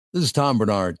This is Tom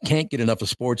Bernard. Can't get enough of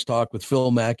sports talk with Phil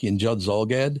Mackey and Judd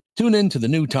Zolgad? Tune in to the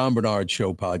new Tom Bernard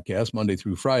Show podcast Monday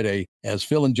through Friday as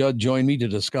Phil and Judd join me to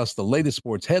discuss the latest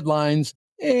sports headlines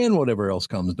and whatever else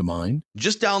comes to mind.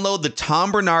 Just download the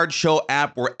Tom Bernard Show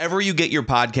app wherever you get your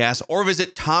podcasts or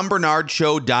visit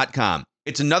tombernardshow.com.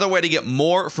 It's another way to get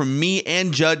more from me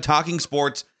and Judd talking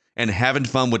sports and having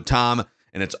fun with Tom,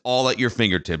 and it's all at your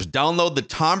fingertips. Download the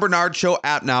Tom Bernard Show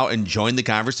app now and join the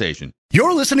conversation.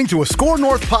 You're listening to a Score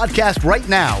North podcast right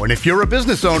now, and if you're a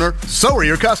business owner, so are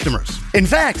your customers. In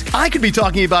fact, I could be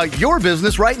talking about your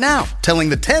business right now, telling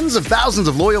the tens of thousands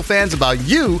of loyal fans about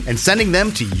you and sending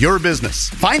them to your business.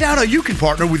 Find out how you can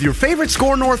partner with your favorite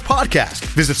Score North podcast.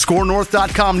 Visit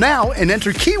scorenorth.com now and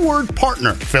enter keyword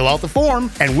partner. Fill out the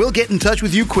form, and we'll get in touch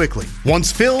with you quickly.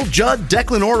 Once Phil, Judd,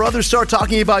 Declan, or others start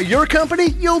talking about your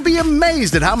company, you'll be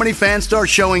amazed at how many fans start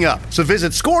showing up. So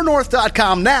visit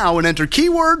scorenorth.com now and enter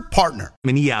keyword partner.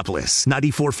 Minneapolis,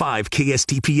 94.5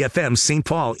 KSTP-FM St.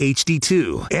 Paul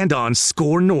HD2, and on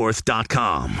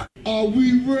scorenorth.com. Are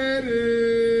we ready?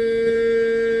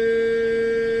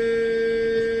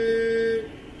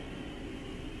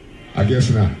 I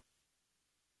guess not.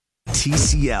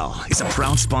 TCL is a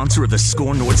proud sponsor of the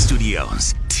Score North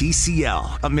Studios.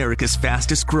 TCL, America's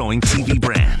fastest growing TV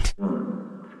brand.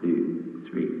 1, 2,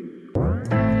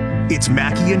 3. It's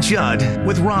Mackey and Judd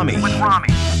with Rami.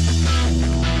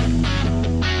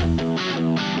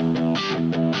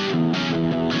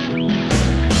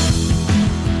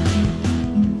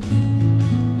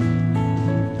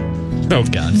 Oh,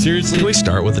 God. Seriously? Can we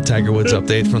start with the Tiger Woods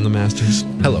update from the Masters?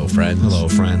 Hello, friends. Hello,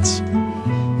 friends.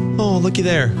 Oh, looky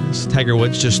there. It's Tiger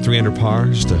Woods just 3 under par,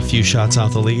 just a few shots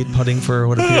off the lead, putting for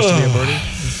what appears to be a birdie.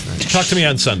 Talk to me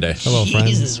on Sunday. Hello, friends.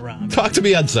 Jesus, Rob. Talk to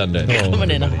me on Sunday. Hello,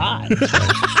 Coming in everybody.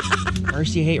 hot.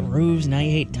 First you hate Roos, now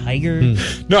you hate Tiger.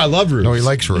 No, I love Roos. No, he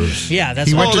likes Roos. Yeah, that's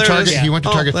He went to there it Target. is. He went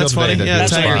to Target Field That's funny. today. Yeah,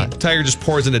 That's Tiger just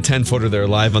pours in a 10-footer there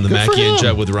live on the Good for Mackey and him.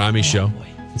 Judd with Rami show.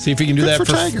 See if he can do Good that for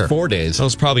for Tiger. 4 days. That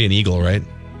was probably an eagle, right?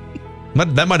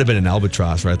 That might have been an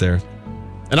albatross right there.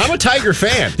 And I'm a Tiger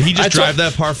fan. Did he just drive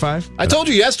that par 5? I told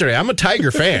you yesterday, I'm a Tiger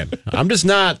fan. I'm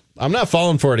not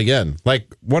falling for it again.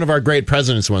 Like one of our great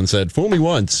presidents once said, fool me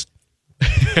once.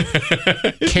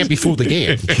 Can't be fooled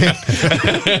again.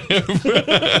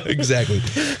 Exactly.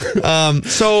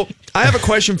 So I have a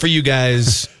question for you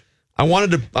guys. I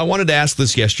wanted to ask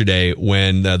this yesterday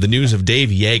when the news of Dave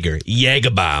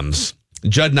Yeager bombs.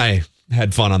 Judd and I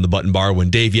had fun on the button bar when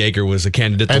Dave Yeager was a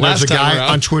candidate the And last there's a time guy around.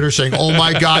 on Twitter saying, "Oh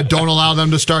my God, don't allow them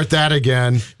to start that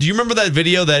again." Do you remember that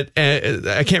video that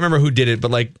I can't remember who did it, but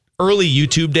like early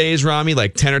YouTube days, Rami,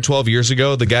 like 10 or 12 years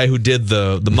ago, the guy who did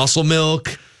the muscle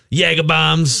milk, Yeager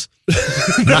bombs. What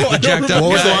was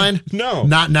the guy. line? No.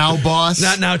 Not now, boss.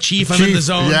 Not now, Chief. I'm in the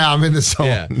zone. Yeah, I'm in the zone.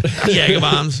 Yeah, Yeager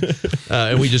bombs,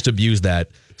 and we just abused that.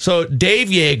 So Dave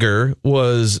Yeager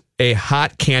was a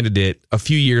hot candidate a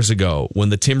few years ago when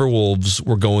the Timberwolves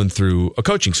were going through a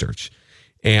coaching search,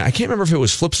 and I can't remember if it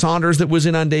was Flip Saunders that was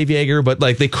in on Dave Yeager, but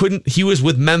like they couldn't. He was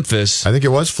with Memphis. I think it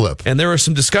was Flip. And there were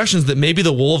some discussions that maybe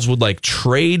the Wolves would like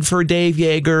trade for Dave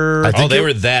Yeager. I think they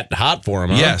were that hot for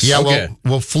him, huh? Yes. Yeah, Okay.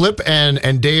 well, Flip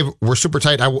and Dave were super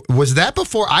tight. Was that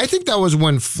before? I think that was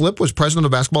when Flip was president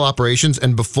of basketball operations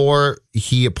and before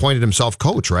he appointed himself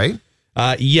coach, right?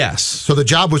 Yes. So the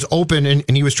job was open, and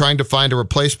he was trying to find a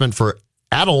replacement for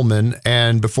Adelman.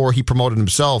 And before he promoted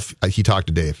himself, he talked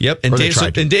to Dave. Yep. And Or they Dave,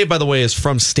 tried to. and Dave, by the way, is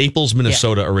from Staples,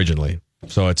 Minnesota originally.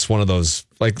 So it's one of those,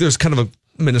 like, there's kind of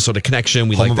a Minnesota connection.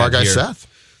 We Home like of that our guy here.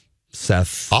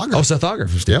 Seth. Auger. Oh, Seth Auger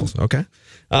from Staples. Yeah. Okay.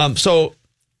 So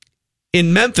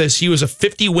in Memphis, he was a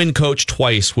 50-win coach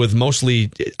twice with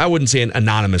mostly, I wouldn't say an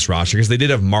anonymous roster because they did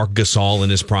have Mark Gasol in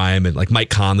his prime and like Mike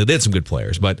Conley. They had some good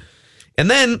players. And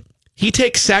then he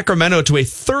takes Sacramento to a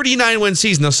 39-win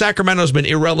season. Now, Sacramento's been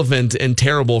irrelevant and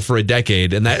terrible for a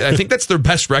decade, and I think that's their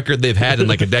best record they've had in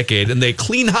like a decade, and they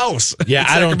clean house. Yeah,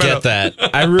 I don't get that.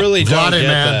 I really don't get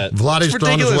that. Vladdy's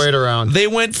throwing his weight around. They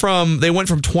went from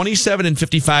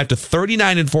 27-55 to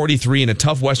 39-43 in a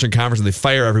tough Western Conference, and they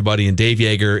fire everybody, and Dave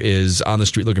Yeager is on the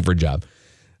street looking for a job.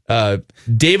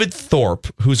 David Thorpe,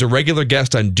 who's a regular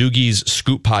guest on Doogie's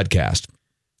Scoop podcast,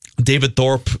 David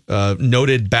Thorpe,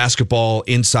 noted basketball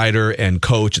insider and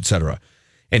coach, etc.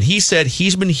 And he said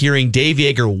he's been hearing Dave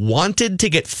Yeager wanted to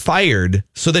get fired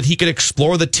so that he could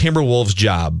explore the Timberwolves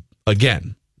job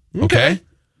again. Okay?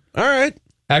 All right.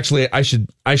 Actually, I should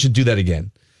do that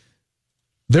again.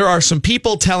 There are some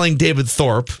people telling David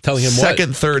Thorpe, Telling him second,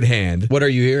 what? third hand, What are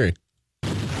you hearing?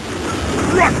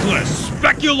 Reckless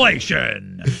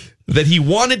speculation. that he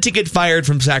wanted to get fired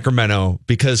from Sacramento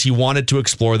because he wanted to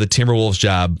explore the Timberwolves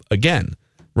job again.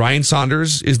 Ryan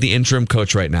Saunders is the interim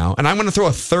coach right now. And I'm going to throw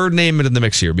a third name into the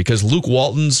mix here because Luke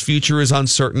Walton's future is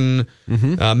uncertain.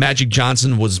 Magic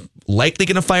Johnson was likely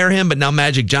going to fire him, but now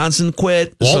Magic Johnson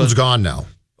quit. Walton's gone now.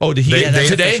 Oh, did he get that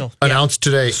today? official. Announced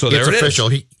today. So it's there it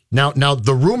official. is. Now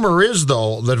the rumor is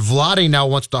though that Vladdy now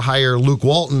wants to hire Luke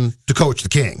Walton to coach the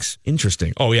Kings.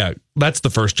 Interesting. Oh, yeah. That's the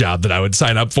first job that I would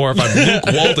sign up for if I'm Luke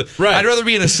Walton. Right. I'd rather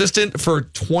be an assistant for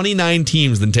 29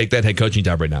 teams than take that head coaching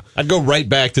job right now. I'd go right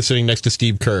back to sitting next to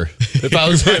Steve Kerr if I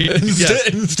was him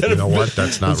instead You of know what?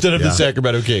 That's not instead of yeah. the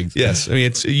Sacramento Kings. Yes. I mean,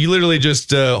 it's you literally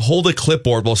just hold a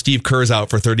clipboard while Steve Kerr's out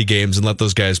for 30 games and let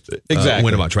those guys Exactly.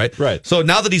 win a bunch, right? Right. So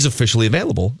now that he's officially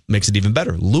available, makes it even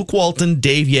better. Luke Walton,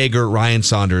 Dave Yeager, Ryan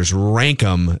Saunders, rank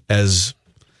them as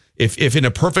if in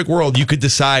a perfect world you could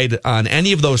decide on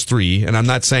any of those three, and I'm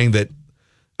not saying that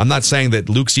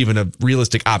Luke's even a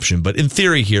realistic option, but in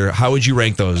theory here, how would you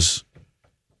rank those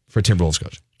for Timberwolves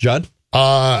coach? Judd?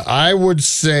 I would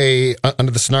say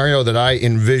under the scenario that I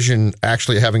envision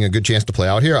actually having a good chance to play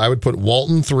out here, I would put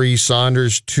Walton 3,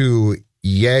 Saunders 2,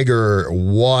 Yeager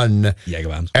 1. Yeager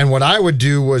bombs. And what I would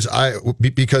do was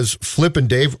because Flip and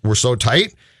Dave were so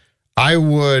tight, I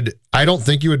don't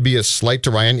think you would be a slight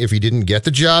to Ryan if he didn't get the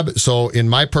job. So in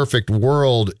my perfect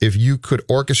world, if you could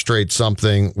orchestrate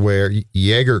something where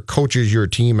Yeager coaches your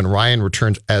team and Ryan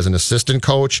returns as an assistant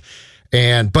coach,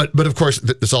 but of course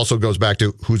this also goes back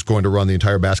to who's going to run the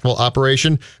entire basketball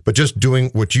operation. But just doing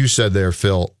what you said there,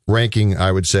 Phil, ranking,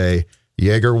 I would say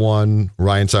Yeager 1,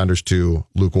 Ryan Saunders 2,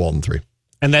 Luke Walton 3.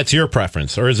 And that's your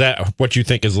preference, or is that what you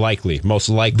think is most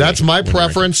likely? That's my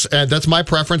preference,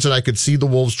 and I could see the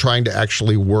Wolves trying to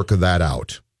actually work that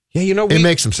out. Yeah, It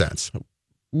makes some sense.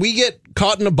 We get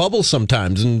caught in a bubble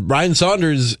sometimes, and Ryan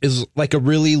Saunders is like a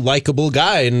really likable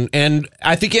guy, and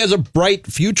I think he has a bright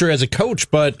future as a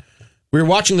coach, but we were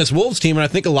watching this Wolves team, and I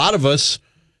think a lot of us,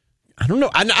 I don't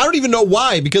know, I don't even know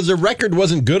why, because their record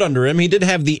wasn't good under him. He did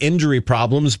have the injury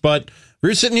problems, but we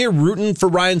were sitting here rooting for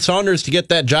Ryan Saunders to get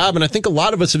that job, and I think a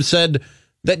lot of us have said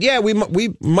that, yeah, we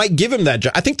might give him that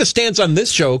job. I think the stance on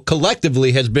this show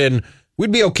collectively has been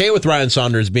we'd be okay with Ryan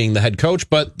Saunders being the head coach,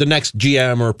 but the next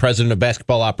GM or president of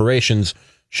basketball operations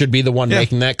should be the one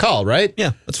making that call, right?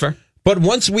 Yeah, that's fair. But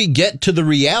once we get to the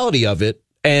reality of it,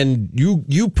 and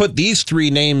you put these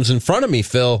three names in front of me,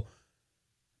 Phil,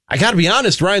 I got to be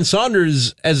honest, Ryan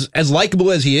Saunders, as likable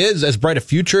as he is, as bright a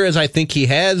future as I think he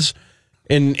has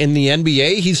in the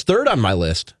NBA, he's third on my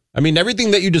list. I mean,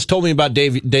 everything that you just told me about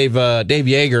Dave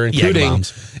Yeager,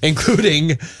 including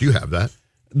Do you have that?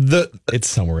 It's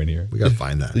somewhere in here. We got to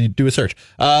find that. You do a search.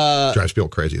 Drives people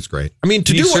crazy. It's great. I mean,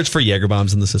 Can you search for Jaeger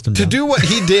bombs in the system? To do what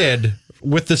he did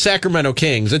with the Sacramento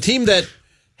Kings, a team that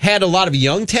had a lot of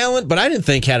young talent, but I didn't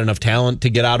think had enough talent to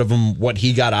get out of him what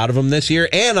he got out of him this year.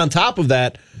 And on top of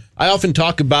that, I often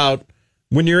talk about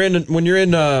when you're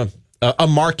in a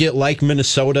market like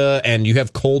Minnesota and you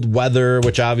have cold weather,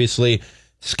 which obviously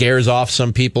scares off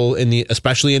some people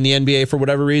especially in the NBA for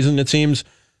whatever reason, it seems.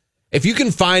 If you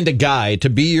can find a guy to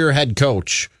be your head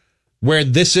coach where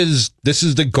this is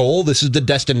the goal, this is the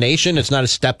destination, it's not a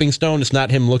stepping stone, it's not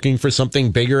him looking for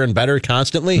something bigger and better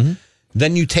constantly,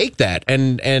 then you take that.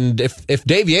 And if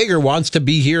Dave Yeager wants to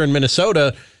be here in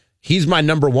Minnesota, he's my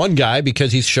number one guy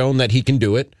because he's shown that he can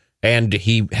do it. And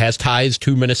he has ties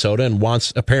to Minnesota and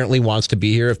apparently wants to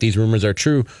be here if these rumors are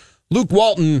true. Luke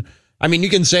Walton, I mean, you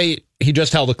can say he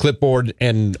just held a clipboard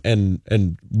and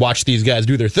watched these guys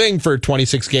do their thing for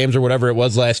 26 games or whatever it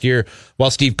was last year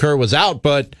while Steve Kerr was out.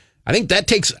 But I think that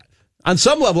takes, on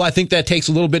some level, I think that takes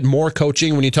a little bit more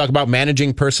coaching when you talk about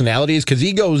managing personalities, because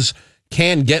egos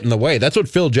can get in the way. That's what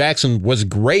Phil Jackson was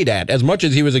great at. As much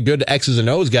as he was a good X's and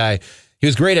O's guy, he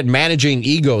was great at managing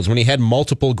egos when he had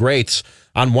multiple greats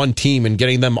on one team and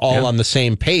getting them all on the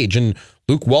same page. And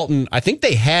Luke Walton, I think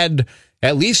they had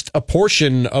at least a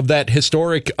portion of that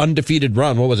historic undefeated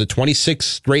run. What was it, 26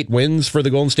 straight wins for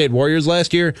the Golden State Warriors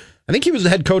last year? I think he was the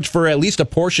head coach for at least a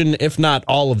portion, if not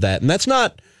all of that. And that's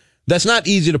not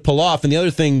easy to pull off. And the other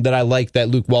thing that I like that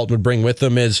Luke Walton would bring with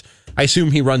him is I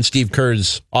assume he runs Steve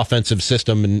Kerr's offensive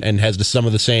system and has some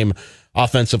of the same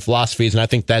offensive philosophies. And I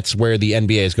think that's where the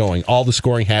NBA is going. All the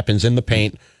scoring happens in the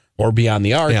paint or beyond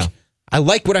the arc. Yeah. I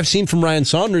like what I've seen from Ryan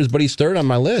Saunders, but he's third on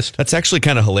my list. That's actually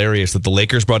kind of hilarious that the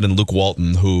Lakers brought in Luke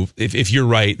Walton, who, if you're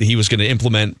right, he was going to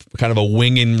implement kind of a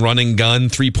wing and running gun,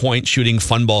 3-point shooting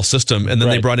fun ball system. And then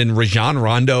they brought in Rajon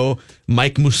Rondo,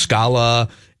 Mike Muscala,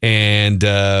 and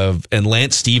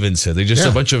Lance Stevenson. They just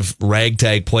a bunch of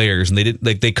ragtag players, and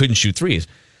they couldn't shoot threes.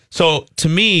 So to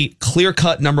me, clear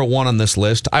cut number one on this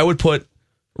list, I would put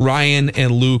Ryan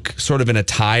and Luke sort of in a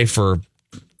tie for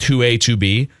 2A,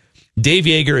 2B. Dave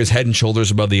Yeager is head and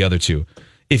shoulders above the other two.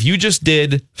 If you just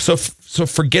did, so So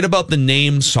forget about the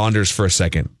name Saunders for a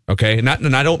second, okay? And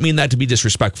I don't mean that to be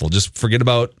disrespectful. Just forget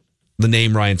about the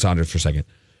name Ryan Saunders for a second.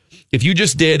 If you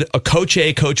just did a Coach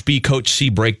A, Coach B, Coach C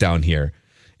breakdown here,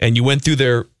 and you went through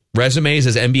their resumes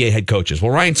as NBA head coaches,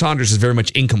 well, Ryan Saunders is very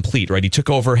much incomplete, right? He took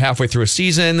over halfway through a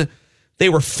season. They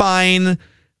were fine.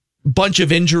 Bunch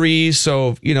of injuries.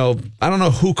 So, I don't know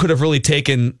who could have really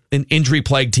taken an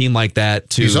injury-plagued team like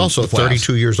that to He's also the playoffs.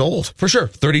 32 years old. For sure,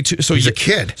 32. So he's a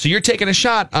kid. So you're taking a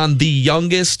shot on the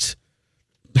youngest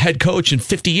head coach in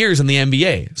 50 years in the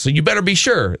NBA. So you better be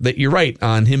sure that you're right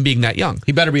on him being that young.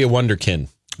 He better be a wonderkin.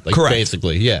 Correct.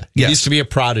 Basically, yeah. He Yes. used to be a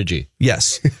prodigy.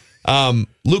 Yes.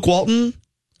 Luke Walton,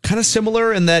 kind of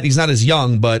similar in that he's not as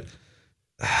young, but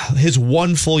his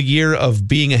one full year of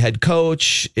being a head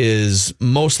coach is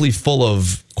mostly full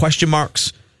of question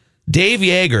marks. Dave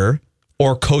Yeager,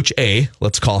 or Coach A,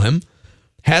 let's call him,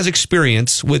 has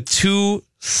experience with two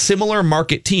similar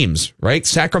market teams, right?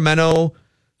 Sacramento,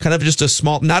 kind of just a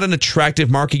small, not an attractive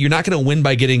market. You're not going to win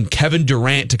by getting Kevin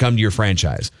Durant to come to your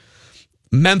franchise.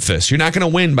 Memphis, you're not going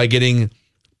to win by getting,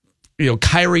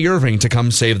 Kyrie Irving to come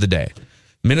save the day.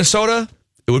 Minnesota,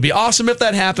 it would be awesome if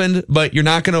that happened, but you're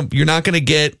not going to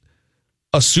get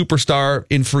a superstar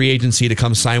in free agency to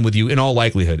come sign with you in all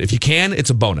likelihood. If you can,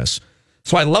 it's a bonus.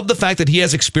 So I love the fact that he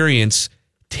has experience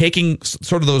taking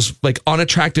sort of those like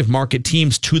unattractive market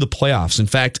teams to the playoffs. In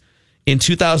fact, in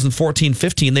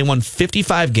 2014-15, they won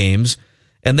 55 games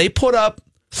and they put up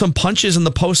some punches in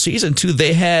the postseason too.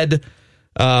 They had,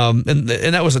 and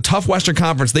that was a tough Western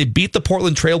Conference. They beat the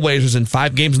Portland Trailblazers in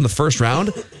 5 games in the first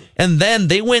round. And then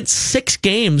they went 6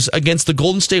 games against the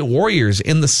Golden State Warriors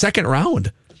in the second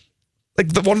round.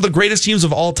 Like one of the greatest teams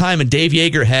of all time. And Dave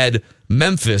Yeager had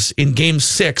Memphis in game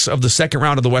 6 of the second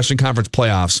round of the Western Conference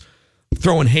playoffs,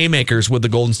 throwing haymakers with the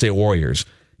Golden State Warriors.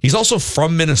 He's also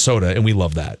from Minnesota, and we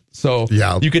love that. So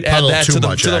you could add that to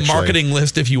the marketing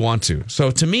list if you want to. So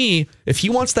to me, if he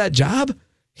wants that job,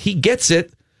 he gets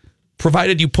it,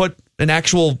 provided you put an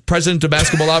actual president of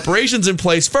basketball operations in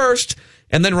place first.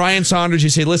 And then Ryan Saunders, you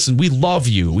say, listen, we love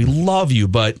you,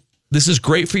 but this is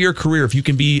great for your career if you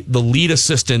can be the lead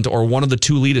assistant or one of the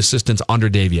 2 lead assistants under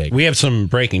Dave Yeager. We have some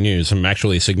breaking news, some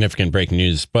actually significant breaking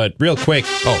news. But real quick,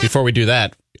 before we do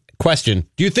that, question: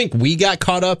 do you think we got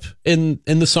caught up in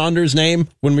the Saunders name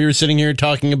when we were sitting here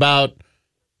talking about?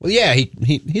 Well, yeah,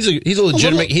 he's a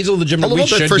legitimate. We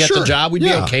should get the job. We'd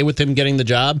be okay with him getting the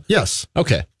job. Yes.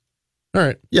 Okay. All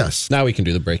right. Yes. Now we can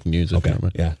do the breaking news. Okay.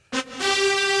 Yeah.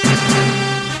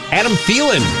 Adam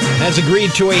Thielen has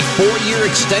agreed to a 4-year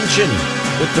extension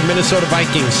with the Minnesota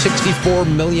Vikings.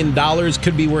 $64 million,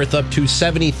 could be worth up to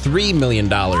 $73 million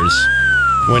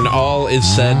when all is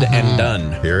said and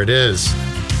done. Here it is.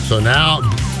 So now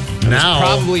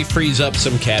probably frees up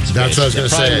some cap space. That's what I was going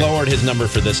to say. Probably lowered his number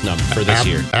for this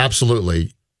year.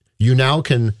 Absolutely. You now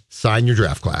can sign your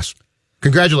draft class.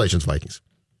 Congratulations, Vikings.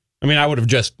 I mean, I would have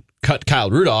just cut Kyle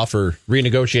Rudolph or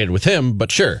renegotiated with him,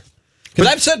 but sure. But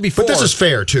I've said before. But this is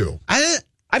fair too.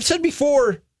 I've said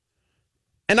before,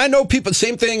 and I know people.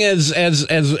 Same thing as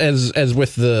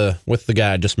with the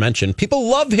guy I just mentioned. People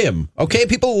love him. Okay,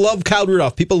 people love Kyle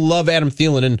Rudolph. People love Adam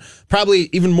Thielen, and probably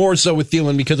even more so with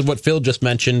Thielen because of what Phil just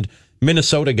mentioned.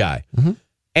 Minnesota guy,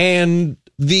 and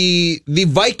the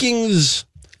Vikings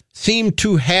seem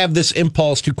to have this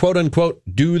impulse to quote unquote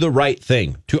do the right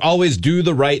thing, to always do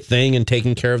the right thing in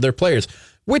taking care of their players,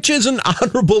 which is an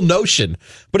honorable notion.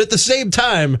 But at the same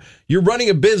time, you're running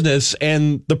a business,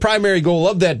 and the primary goal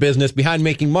of that business behind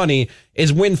making money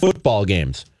is win football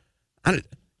games.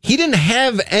 He didn't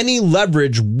have any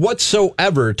leverage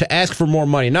whatsoever to ask for more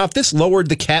money. Now, if this lowered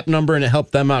the cap number and it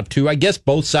helped them out too, I guess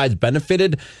both sides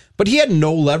benefited, but he had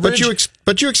no leverage.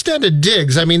 But you extended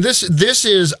Diggs. I mean, this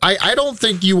is, I don't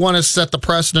think you want to set the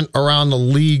precedent around the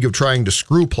league of trying to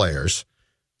screw players.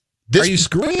 Are you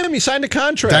screwing him? He signed a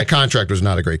contract. That contract was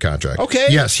not a great contract. Okay.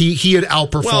 Yes, he had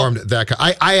outperformed that.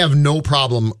 I have no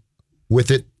problem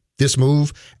with it, this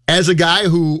move. As a guy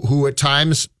who at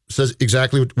times says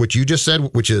exactly what you just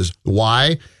said, which is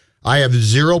why, I have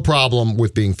zero problem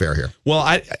with being fair here. Well,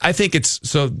 I think it's,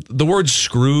 so the word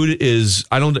screwed is,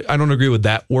 I don't agree with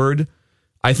that word.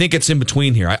 I think it's in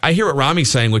between here. I hear what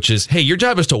Rami's saying, which is, hey, your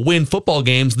job is to win football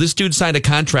games. This dude signed a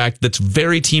contract that's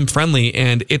very team friendly,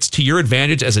 and it's to your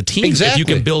advantage as a team if you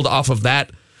can build off of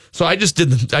that. So I just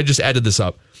added this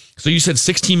up. So you said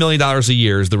 $16 million a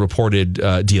year is the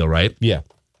reported deal, right? Yeah.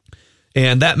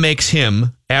 And that makes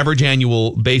him, average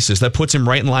annual basis, that puts him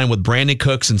right in line with Brandon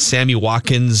Cooks and Sammy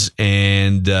Watkins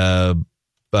and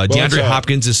DeAndre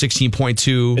Hopkins is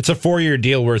 16.2. It's a 4-year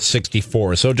deal worth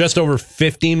 64, so just over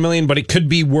 15 million, but it could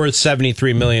be worth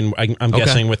 73 million. I'm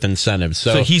guessing with incentives.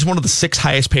 So he's one of the 6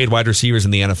 highest paid wide receivers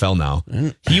in the NFL now.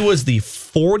 He was the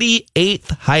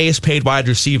 48th highest paid wide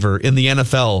receiver in the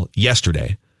NFL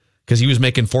yesterday because he was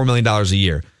making $4 million a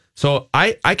year. So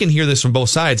I can hear this from both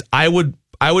sides. I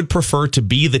would prefer to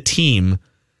be the team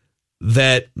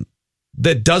that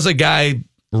does a guy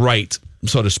right,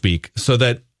 so to speak, so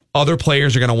that other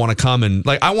players are going to want to come and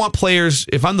I want players,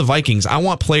 if I'm the Vikings, I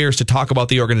want players to talk about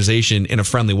the organization in a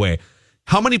friendly way.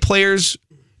 How many players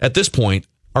at this point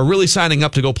are really signing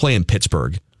up to go play in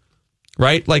Pittsburgh?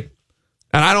 Right? And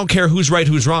I don't care who's right,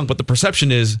 who's wrong, but the perception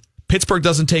is Pittsburgh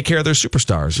doesn't take care of their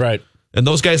superstars. Right. And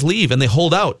those guys leave and they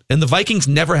hold out. And the Vikings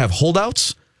never have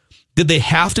holdouts. Did they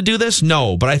have to do this?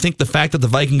 No. But I think the fact that the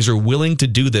Vikings are willing to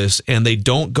do this and they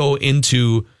don't go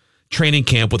into training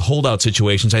camp with holdout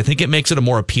situations, I think it makes it a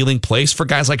more appealing place for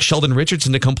guys like Sheldon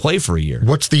Richardson to come play for a year.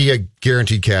 What's the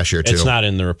guaranteed cash here, too? It's not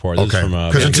in the report. This okay.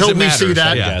 Because until we see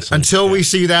that, we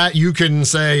see that, you can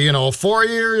say, 4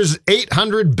 years,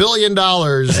 $800 billion,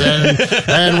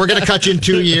 and we're going to cut you in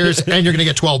 2 years, and you're going to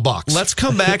get $12. Let's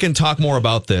come back and talk more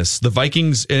about this. The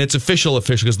Vikings, and it's official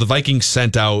because the Vikings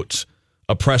sent out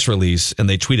a press release, and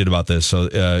they tweeted about this. So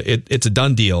it's a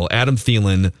done deal. Adam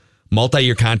Thielen,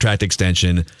 multi-year contract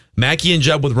extension. Mackey and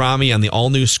Judd with Rami on the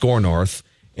all-new Score North.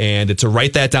 And it's a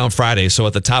Write That Down Friday. So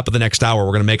at the top of the next hour,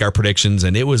 we're going to make our predictions.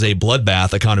 And it was a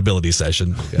bloodbath accountability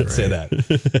session. Let's say that.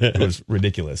 It was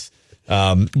ridiculous.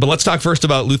 But let's talk first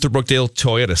about Luther Brookdale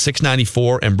Toyota,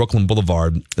 694 and Brooklyn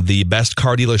Boulevard, the best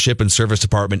car dealership and service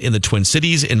department in the Twin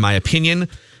Cities, in my opinion.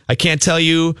 I can't tell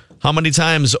you how many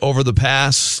times over the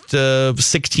past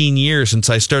 16 years since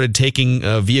I started taking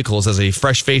vehicles as a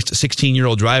fresh-faced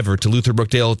 16-year-old driver to Luther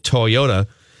Brookdale Toyota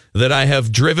that I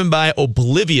have driven by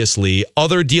obliviously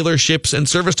other dealerships and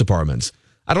service departments.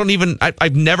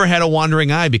 I've never had a wandering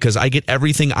eye because I get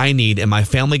everything I need and my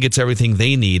family gets everything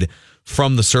they need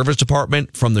from the service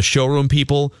department, from the showroom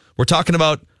people. We're talking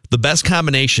about the best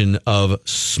combination of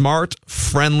smart,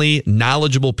 friendly,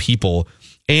 knowledgeable people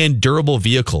and durable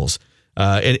vehicles.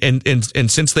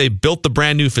 And since they built the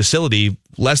brand new facility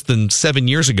less than 7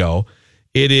 years ago,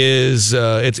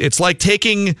 it's like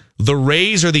taking the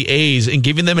Rays or the A's and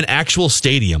giving them an actual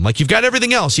stadium. Like, you've got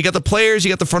everything else. You got the players, you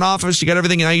got the front office, you got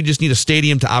everything, and now you just need a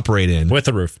stadium to operate in. With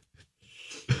a roof.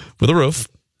 With a roof.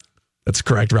 That's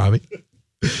correct, Robbie.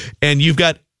 And you've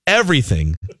got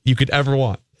everything you could ever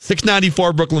want.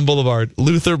 694 Brooklyn Boulevard,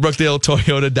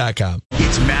 LutherBrookdaleToyota.com.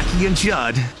 It's Mackey and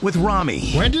Judd with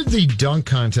Rami. When did the dunk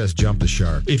contest jump the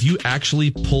shark? If you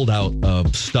actually pulled out a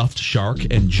stuffed shark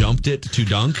and jumped it to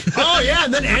dunk. Oh, yeah,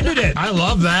 and then ended it. I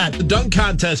love that. The dunk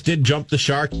contest did jump the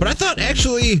shark, but I thought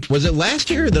actually, was it last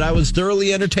year that I was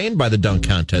thoroughly entertained by the dunk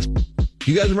contest?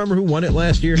 Do you guys remember who won it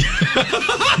last year?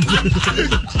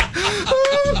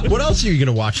 What else are you going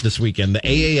to watch this weekend? The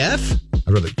AAF?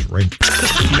 I'd rather drink.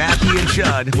 Mackey and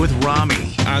Judd with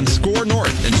Rami on Score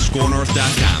North and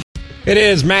ScoreNorth.com. It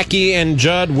is Mackey and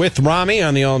Judd with Rami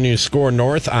on the all-new Score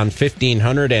North on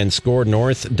 1500 and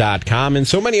ScoreNorth.com, and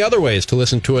so many other ways to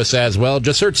listen to us as well.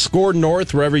 Just search Score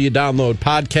North wherever you download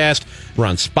podcast. We're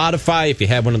on Spotify. If you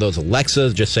have one of those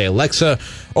Alexas, just say, Alexa,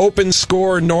 open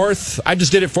Score North. I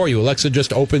just did it for you. Alexa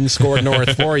just opened Score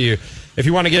North for you. If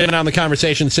you want to get in on the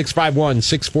conversation,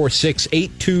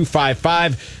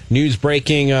 651-646-8255. News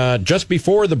breaking just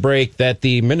before the break that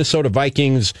the Minnesota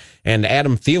Vikings and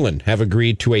Adam Thielen have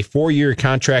agreed to a 4-year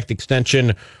contract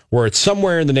extension where it's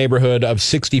somewhere in the neighborhood of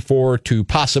 64 to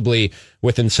possibly,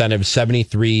 with incentive,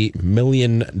 $73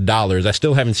 million. I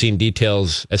still haven't seen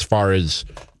details as far as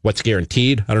what's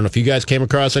guaranteed. I don't know if you guys came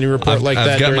across any report like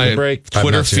that during the break.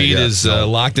 Twitter feed is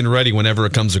locked and ready whenever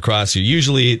it comes across you.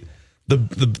 Usually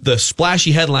the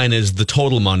splashy headline is the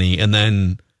total money, and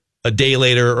then a day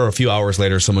later or a few hours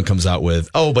later, someone comes out with,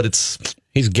 but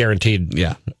he's guaranteed.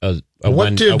 Yeah, a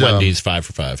Wendy's 5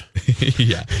 for 5.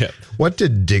 yeah. What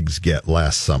did Diggs get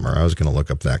last summer? I was going to look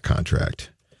up that contract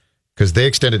because they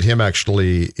extended him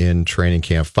actually in training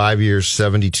camp. 5 years,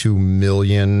 $72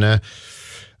 million. Let's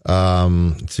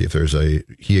see if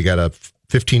he got a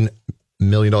 $15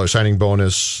 million signing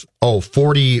bonus.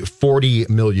 40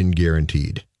 million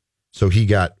guaranteed. So he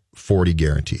got 40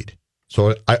 guaranteed.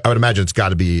 So I would imagine it's got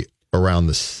to be around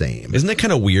the same. Isn't that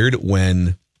kind of weird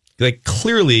when,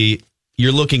 clearly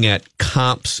you're looking at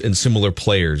comps and similar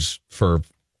players for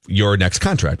your next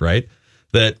contract, right?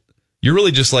 That you're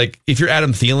really just if you're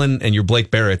Adam Thielen and you're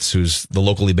Blake Barretts, who's the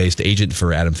locally based agent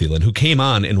for Adam Thielen, who came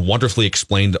on and wonderfully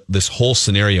explained this whole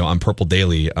scenario on Purple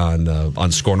Daily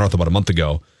on Score North about a month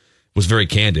ago, was very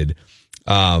candid.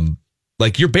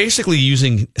 like you're basically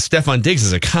using Stefon Diggs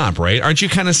as a comp, right? Aren't you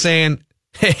kind of saying,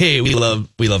 hey, we love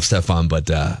Stefon, but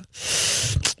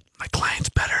my client's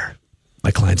better.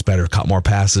 My client's better. Caught more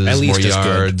passes, at least more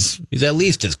yards. Good. He's at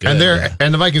least as good.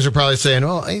 And the Vikings are probably saying,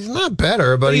 well, he's not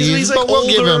better, but he's like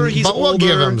we'll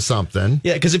give him something.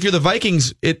 Yeah, because if you're the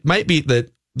Vikings, it might be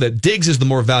that Diggs is the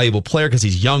more valuable player because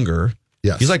he's younger.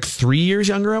 Yes. He's like 3 years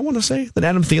younger, I want to say, than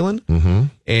Adam Thielen.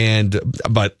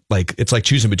 Mm-hmm. But like it's like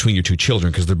choosing between your two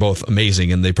children because they're both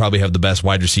amazing and they probably have the best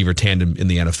wide receiver tandem in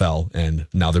the NFL. And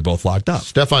now they're both locked up.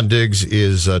 Stefon Diggs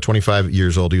is 25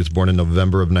 years old. He was born in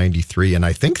November of 93. And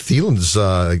I think Thielen's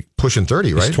pushing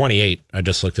 30, right? He's 28. I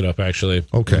just looked it up, actually.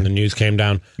 Okay. When the news came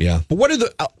down. Yeah. But what are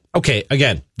the... Okay,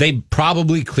 again, they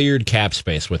probably cleared cap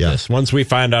space with this. Once we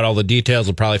find out all the details,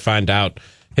 we'll probably find out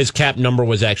his cap number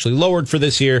was actually lowered for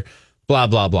this year. Blah,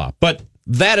 blah, blah. But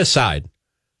that aside,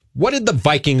 what did the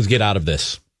Vikings get out of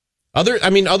this? Other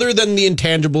than the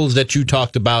intangibles that you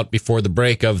talked about before the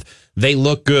break of they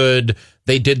look good,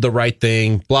 they did the right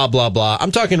thing, blah, blah, blah.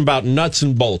 I'm talking about nuts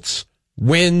and bolts,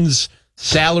 wins,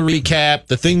 salary cap,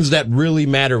 the things that really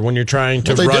matter when you're trying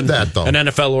to run an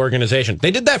NFL organization.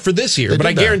 They did that for this year, but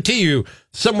I guarantee you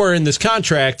somewhere in this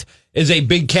contract is a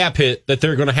big cap hit that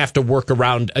they're going to have to work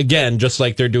around again, just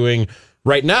like they're doing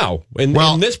right now in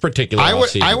this particular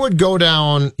offseason. I would go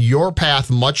down your path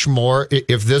much more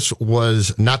if this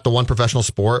was not the one professional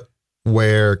sport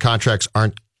where contracts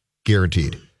aren't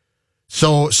guaranteed.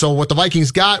 So what the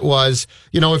Vikings got was,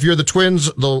 if you're the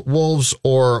Twins, the Wolves,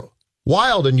 or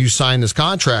Wild and you sign this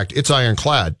contract, it's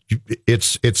ironclad.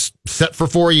 It's set for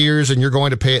 4 years and you're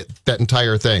going to pay it that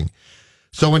entire thing.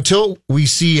 So until we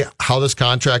see how this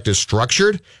contract is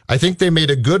structured, I think they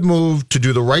made a good move to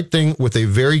do the right thing with a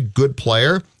very good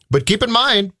player. But keep in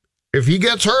mind, if he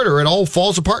gets hurt or it all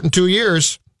falls apart in 2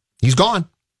 years, he's gone.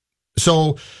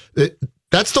 So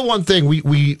that's the one thing.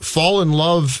 We fall in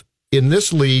love in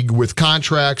this league with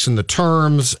contracts and the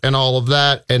terms and all of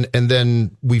that. And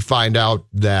then we find out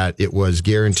that it was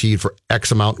guaranteed for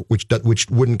X amount, which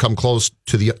wouldn't come close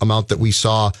to the amount that we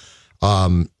saw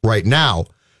right now.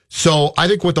 So I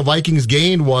think what the Vikings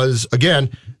gained was, again,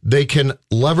 they can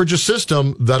leverage a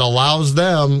system that allows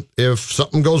them, if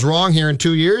something goes wrong here in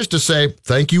 2 years, to say,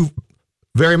 thank you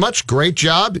very much. Great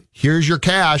job. Here's your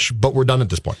cash, but we're done at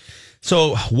this point.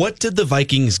 So what did the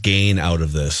Vikings gain out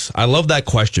of this? I love that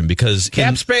question because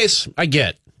cap space, I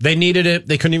get. They needed it.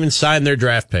 They couldn't even sign their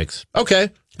draft picks. Okay.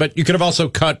 But you could have also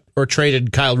cut or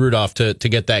traded Kyle Rudolph to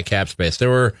get that cap space. There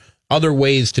were other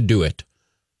ways to do it.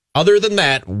 Other than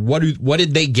that, what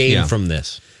did they gain from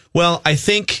this? Well, I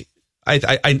think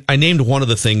I named one of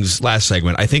the things last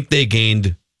segment. I think they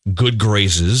gained good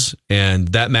graces, and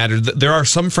that mattered. There are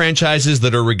some franchises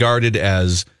that are regarded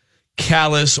as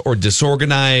callous or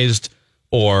disorganized,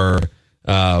 or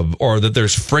that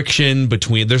there's friction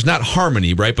between. There's not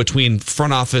harmony, right, between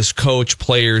front office, coach,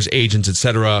 players, agents,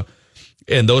 etc.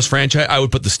 And those franchise, I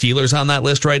would put the Steelers on that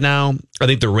list right now. I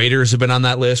think the Raiders have been on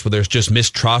that list where there's just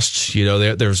mistrust.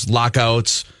 There's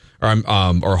lockouts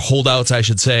or holdouts, I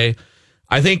should say.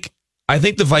 I think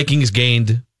the Vikings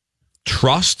gained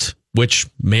trust, which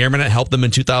may or may not help them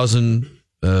in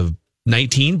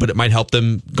 2019, but it might help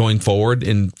them going forward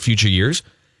in future years.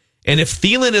 And if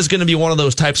Thielen is going to be one of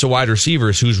those types of wide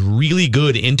receivers who's really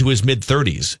good into his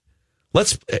mid-30s,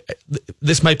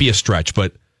 this might be a stretch,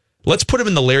 but let's put him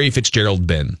in the Larry Fitzgerald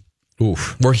bin.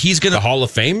 Oof. Where he's going to... The Hall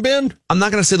of Fame bin? I'm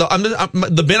not going to say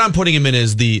the bin I'm putting him in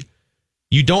is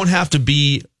you don't have to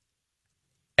be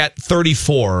at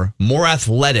 34 more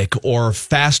athletic or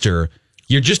faster.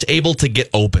 You're just able to get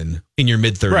open in your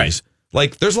mid-30s. Right.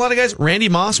 Like, there's a lot of guys. Randy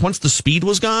Moss, once the speed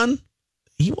was gone,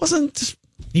 he wasn't...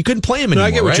 You couldn't play him anymore. No,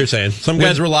 I get what right? you're saying. Some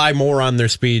guys rely more on their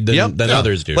speed than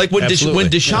others do. Like when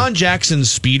Deshaun Jackson's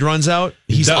speed runs out,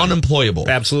 he's unemployable.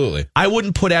 Absolutely. I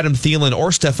wouldn't put Adam Thielen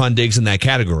or Stefon Diggs in that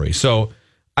category. So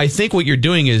I think what you're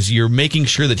doing is you're making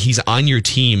sure that he's on your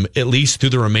team at least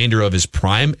through the remainder of his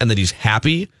prime and that he's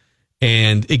happy.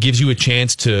 And it gives you a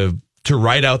chance to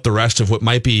ride out the rest of what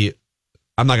might be,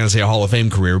 I'm not going to say a Hall of Fame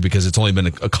career because it's only been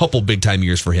a couple big time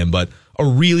years for him, but a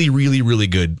really, really, really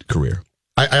good career.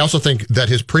 I also think that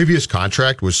his previous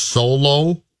contract was so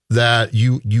low that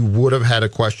you would have had a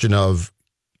question of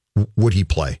would he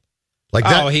play? Like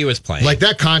that, he was playing. Like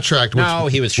that contract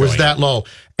was that low.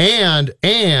 And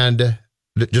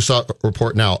just saw a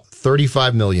report now,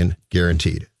 $35 million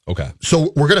guaranteed. Okay.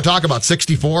 So we're going to talk about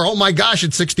 64. Oh my gosh,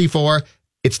 it's 64.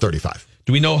 It's 35.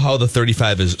 Do we know how the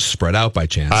 35 is spread out by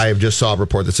chance? I just saw a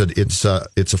report that said it's a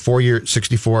 4-year,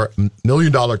 $64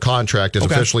 million contract is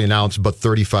officially announced, but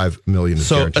 $35 million is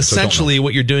guaranteed. So essentially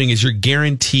what you're doing is you're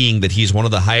guaranteeing that he's one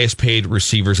of the highest paid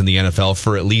receivers in the NFL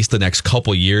for at least the next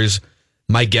couple years.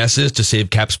 My guess is to save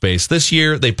cap space this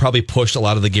year, they probably pushed a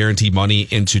lot of the guaranteed money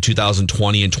into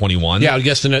 2020 and 21. Yeah, I would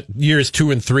guess in years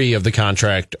 2 and 3 of the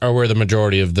contract are where the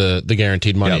majority of the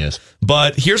guaranteed money is.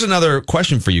 But here's another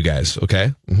question for you guys,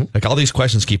 okay? Like all these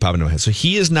questions keep popping in my head. So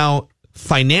he is now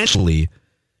financially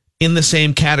in the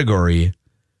same category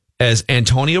as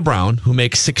Antonio Brown, who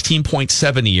makes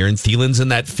 $16.7 a year, and Thielen's in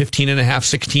that $15.5,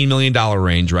 $16 million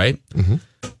range, right?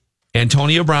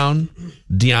 Antonio Brown,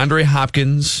 DeAndre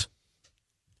Hopkins,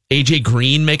 AJ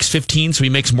Green makes 15, so he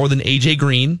makes more than AJ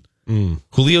Green.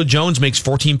 Julio Jones makes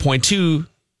 14.2.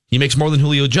 He makes more than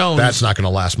Julio Jones. That's not going to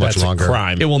last much longer. A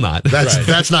crime. It will not.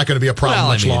 That's not going to be a problem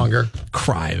much longer.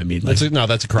 Crime. I mean, that's a crime.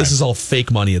 This is all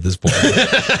fake money at this point.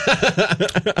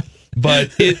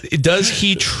 But does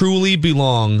he truly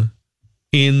belong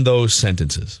in those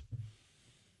sentences?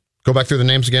 Go back through the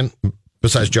names again,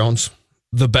 besides Jones.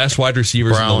 The best wide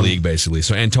receivers in the league, basically.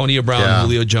 So Antonio Brown,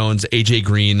 Julio Jones, AJ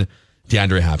Green,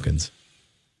 DeAndre Hopkins.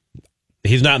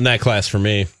 He's not in that class for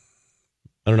me.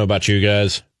 I don't know about you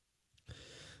guys.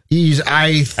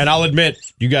 And I'll admit,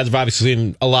 you guys have obviously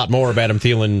seen a lot more of Adam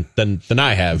Thielen than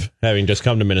I have, having just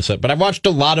come to Minnesota. But I've watched a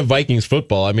lot of Vikings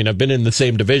football. I mean, I've been in the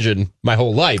same division my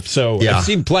whole life, so I've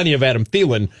seen plenty of Adam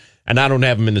Thielen, and I don't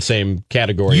have him in the same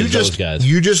category as those guys.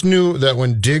 You just knew that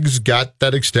when Diggs got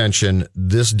that extension,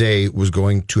 this day was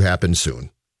going to happen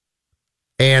soon.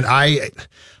 And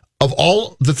of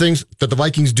all the things that the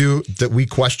Vikings do that we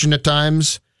question at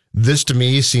times, this to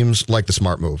me seems like the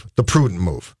smart move, the prudent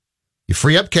move. You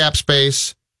free up cap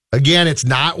space. Again, it's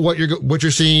not what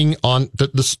you're seeing on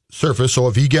the surface. So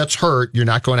if he gets hurt, you're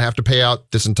not going to have to pay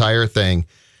out this entire thing.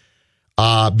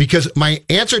 Because my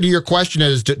answer to your question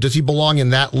is, does he belong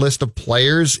in that list of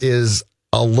players, is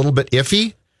a little bit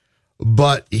iffy.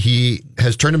 But he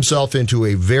has turned himself into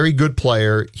a very good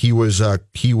player. He was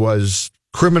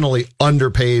criminally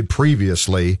underpaid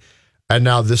previously, and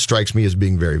now this strikes me as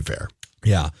being very fair.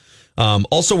 Yeah.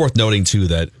 Also worth noting, too,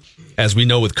 that as we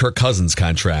know with Kirk Cousins'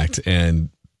 contract and,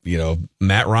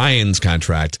 Matt Ryan's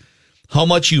contract, how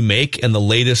much you make and the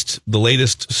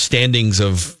latest standings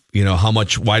of, how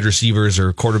much wide receivers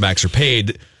or quarterbacks are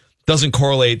paid doesn't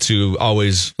correlate to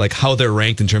always like how they're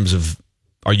ranked in terms of,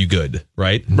 are you good,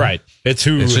 right? Right. It's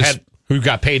who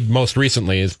got paid most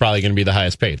recently is probably going to be the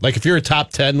highest paid. Like if you're a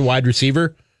top 10 wide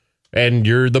receiver and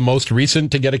you're the most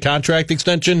recent to get a contract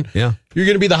extension, you're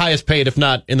going to be the highest paid, if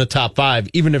not in the top 5,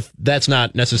 even if that's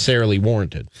not necessarily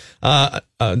warranted.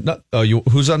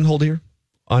 Who's on hold here?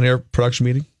 On air production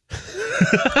meeting?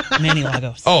 Manny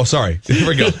Lagos. Oh, sorry. Here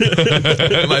we go.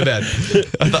 My bad.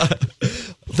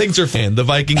 Things are fan. The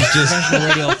Vikings just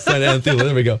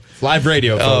there we go. Live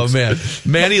radio, folks. Oh man,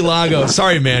 Manny Lagos.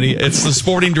 Sorry, Manny. It's the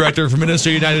sporting director for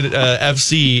Minnesota United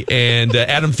FC, and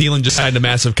Adam Thielen just signed a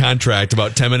massive contract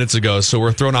about 10 minutes ago. So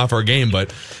we're throwing off our game.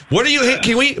 But what do you?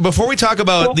 Can we before we talk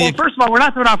about well, first of all, we're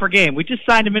not throwing off our game. We just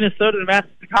signed a Minnesota to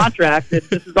massive contract. This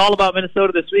is all about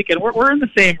Minnesota this weekend. We're in the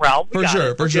same realm.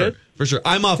 For sure.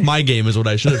 I'm off my game is what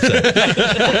I should have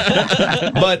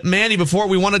said. But Manny, before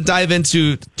we want to dive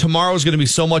into tomorrow's going to be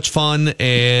so much fun,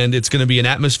 and it's going to be an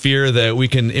atmosphere that we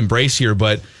can embrace here.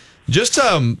 But just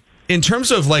in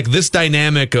terms of like this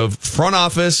dynamic of front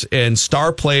office and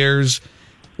star players,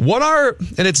 and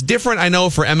it's different, I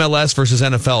know, for MLS versus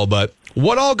NFL, but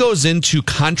what all goes into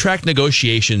contract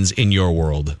negotiations in your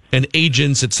world and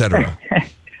agents, et cetera?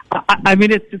 I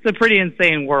mean, it's a pretty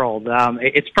insane world.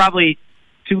 It's probably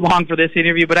too long for this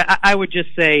interview, but I would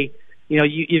just say,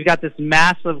 you've got this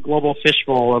massive global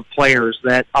fishbowl of players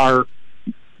that are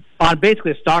on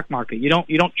basically a stock market. You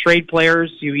don't trade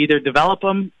players. You either develop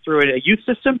them through a youth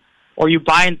system or you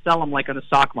buy and sell them like on the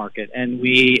stock market. And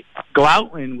we go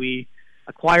out and we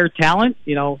acquire talent.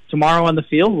 Tomorrow on the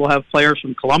field, we'll have players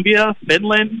from Colombia,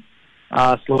 Finland,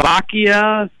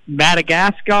 Slovakia,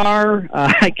 Madagascar.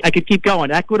 I could keep going.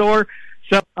 Ecuador.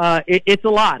 So it's a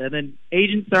lot, and then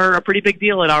agents are a pretty big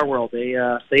deal in our world. They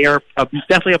are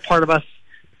definitely a part of us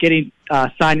getting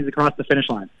signings across the finish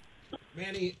line.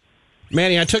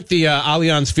 Manny, I took the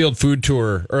Allianz Field food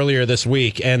tour earlier this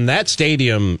week, and that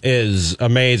stadium is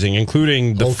amazing,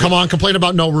 including the come on, complain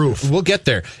about no roof. We'll get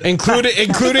there. Including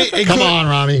come on,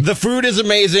 Ronnie. The food is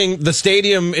amazing. The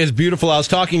stadium is beautiful. I was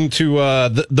talking to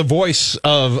the voice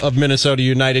of Minnesota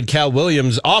United, Cal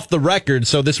Williams, off the record,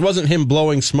 so this wasn't him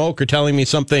blowing smoke or telling me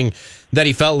something that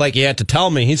he felt like he had to tell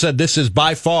me. He said this is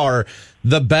by far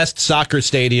the best soccer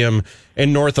stadium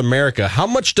in North America. How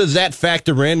much does that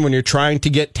factor in when you're trying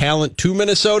to get talent to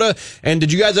Minnesota? And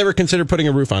did you guys ever consider putting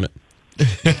a roof on it?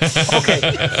 Okay.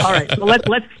 All right. So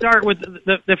let's start with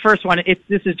the first one.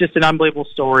 This is just an unbelievable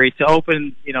story to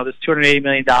open, this $280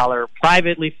 million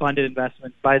privately funded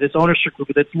investment by this ownership group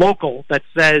that's local, that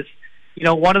says,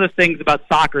 one of the things about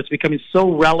soccer, it's becoming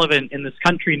so relevant in this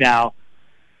country now,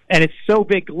 and it's so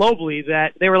big globally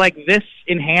that they were like, this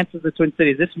enhances the Twin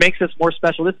Cities. This makes us more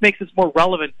special. This makes us more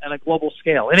relevant on a global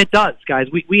scale. And it does, guys.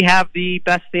 We have the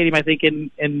best stadium, I think,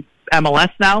 in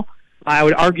MLS now. I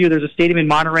would argue there's a stadium in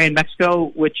Monterrey in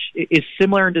Mexico, which is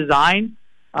similar in design,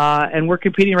 and we're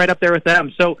competing right up there with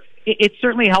them. So it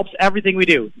certainly helps everything we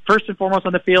do. First and foremost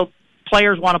on the field,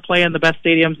 players want to play in the best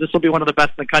stadiums. This will be one of the best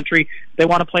in the country. They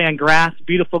want to play on grass,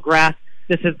 beautiful grass.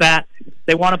 This is that.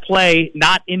 They want to play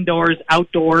not indoors,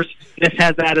 outdoors. This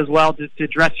has that as well to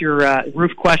address your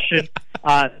roof question.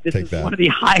 This is one of the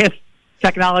highest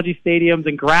technology stadiums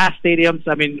and grass stadiums.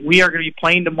 I mean, we are going to be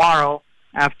playing tomorrow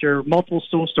after multiple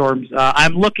snowstorms.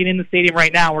 I'm looking in the stadium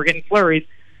right now. We're getting flurries,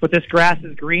 but this grass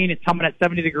is green. It's coming at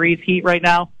 70 degrees heat right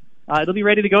now. It'll be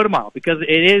ready to go tomorrow because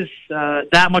it is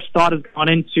that much thought has gone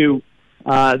into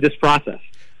this process.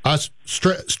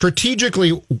 Strategically,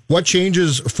 what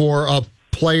changes for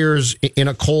players in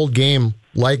a cold game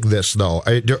like this, though?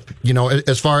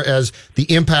 As far as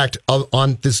the impact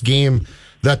on this game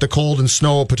that the cold and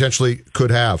snow potentially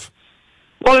could have?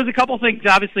 Well, there's a couple things.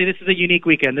 Obviously, this is a unique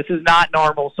weekend. This is not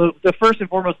normal. So the first and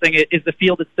foremost thing is the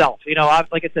field itself.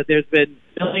 Like I said, there's been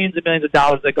millions and millions of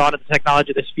dollars that have gone into the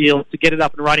technology of this field to get it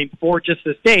up and running for just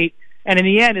this date. And in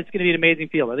the end, it's going to be an amazing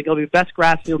field. I think it'll be the best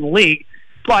grass field in the league.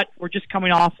 But we're just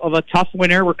coming off of a tough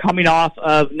winter. We're coming off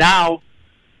of now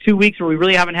 2 weeks where we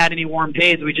really haven't had any warm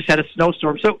days. We just had a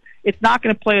snowstorm. So it's not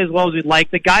going to play as well as we'd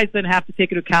like. The guys then have to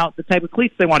take into account the type of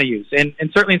cleats they want to use. And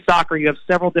certainly in soccer, you have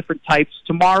several different types.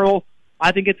 Tomorrow,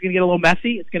 I think it's going to get a little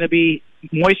messy. It's going to be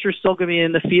moisture still going to be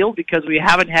in the field because we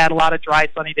haven't had a lot of dry,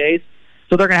 sunny days.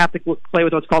 So they're going to have to play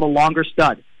with what's called a longer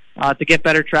stud to get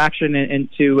better traction and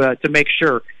to make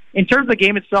sure. In terms of the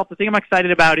game itself, the thing I'm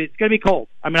excited about is it's going to be cold.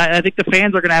 I mean, I think the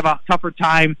fans are going to have a tougher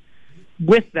time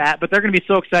with that, but they're going to be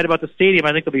so excited about the stadium.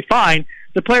 I think they'll be fine.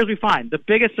 The players will be fine. The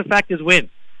biggest effect is wind.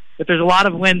 If there's a lot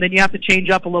of wind, then you have to change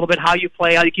up a little bit how you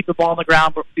play, how you keep the ball on the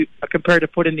ground compared to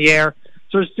put in the air.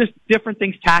 So there's just different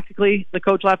things tactically the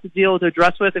coach will have to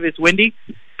address with if it's windy.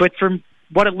 But from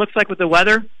what it looks like with the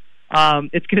weather,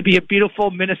 it's going to be a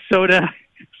beautiful Minnesota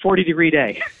 40-degree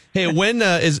day. Hey, when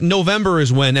is November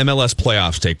is when MLS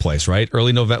playoffs take place, right?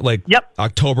 Early November,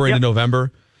 October into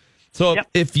November. So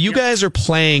if you guys are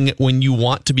playing when you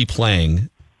want to be playing,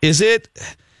 is it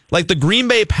like the Green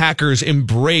Bay Packers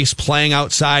embrace playing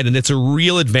outside and it's a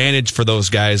real advantage for those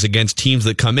guys against teams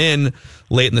that come in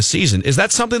late in the season? Is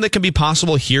that something that can be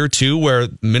possible here too, where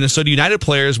Minnesota United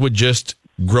players would just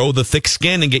grow the thick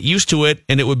skin and get used to it,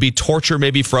 and it would be torture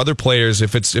maybe for other players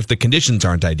if the conditions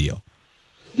aren't ideal?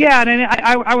 Yeah, and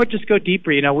I would just go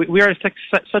deeper. We are at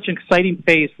such an exciting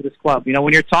phase for this club.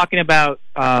 When you're talking about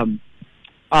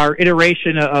our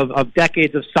iteration of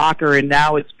decades of soccer, and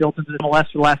now it's built into the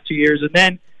MLS for the last 2 years, and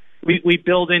then we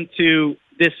build into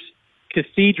this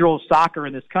cathedral of soccer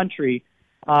in this country.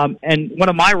 And one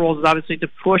of my roles is obviously to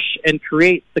push and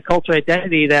create the cultural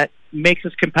identity that makes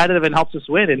us competitive and helps us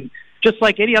win. And just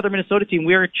like any other Minnesota team,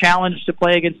 we are challenged to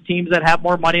play against teams that have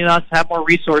more money than us, have more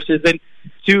resources, and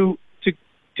to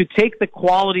take the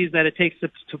qualities that it takes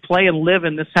to play and live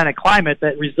in this kind of climate,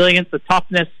 that resilience, the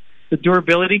toughness, the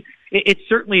durability, it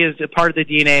certainly is a part of the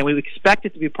DNA, and we expect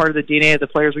it to be part of the DNA of the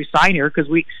players we sign here because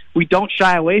we don't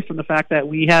shy away from the fact that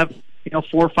we have 4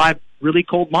 or 5 really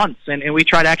cold months, and we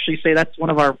try to actually say that's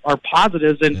one of our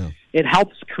positives, and it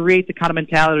helps create the kind of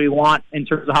mentality we want in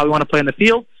terms of how we want to play on the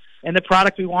field and the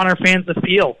product we want our fans to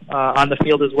feel on the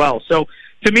field as well. So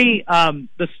to me,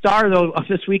 the star, though, of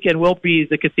this weekend will be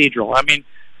the Cathedral. I mean,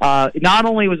 not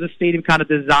only was the stadium kind of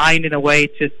designed in a way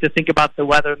to think about the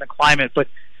weather and the climate, but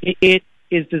it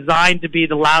is designed to be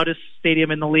the loudest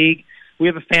stadium in the league. We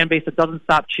have a fan base that doesn't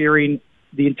stop cheering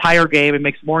the entire game. It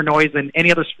makes more noise than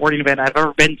any other sporting event I've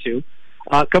ever been to.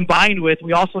 Combined with,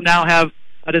 we also now have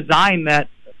a design that,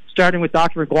 starting with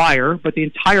Dr. McGuire, but the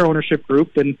entire ownership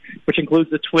group, and which includes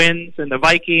the Twins and the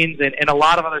Vikings and a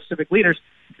lot of other civic leaders,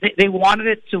 they wanted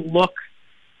it to look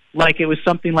like it was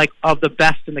something like of the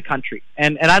best in the country.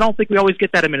 And I don't think we always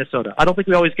get that in Minnesota. I don't think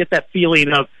we always get that feeling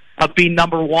of being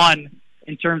number one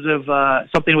in terms of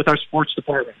something with our sports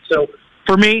department. So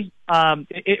for me,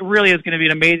 it really is going to be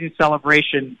an amazing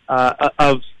celebration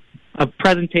of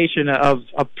presentation of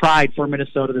pride for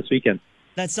Minnesota this weekend.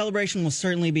 That celebration will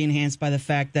certainly be enhanced by the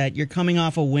fact that you're coming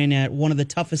off a win at one of the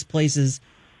toughest places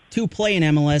to play in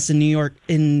MLS in New York,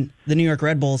 in the New York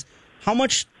Red Bulls. How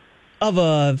much of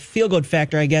a feel-good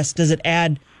factor, I guess, does it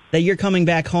add that you're coming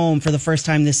back home for the first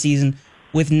time this season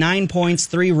with 9 points,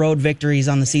 3 road victories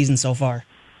on the season so far?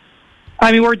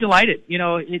 I mean, we're delighted.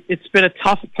 It's been a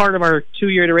tough part of our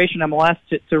 2-year iteration MLS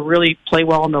to really play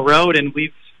well on the road, and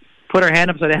we've put our hand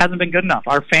up and said it hasn't been good enough.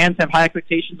 Our fans have high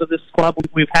expectations of this club.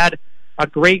 We've had a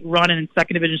great run in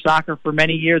second division soccer for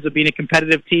many years of being a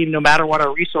competitive team no matter what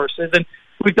our resources. And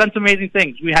we've done some amazing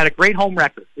things. We had a great home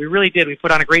record. We really did. We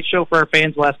put on a great show for our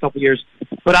fans the last couple of years.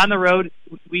 But on the road,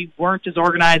 we weren't as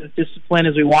organized, as disciplined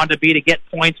as we wanted to be to get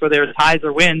points, whether it's ties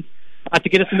or wins, to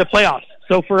get us in the playoffs.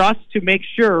 So for us to make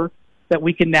sure that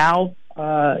we can now,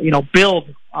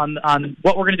 build on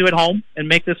what we're going to do at home and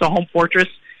make this a home fortress,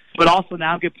 but also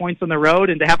now get points on the road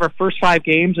and to have our first 5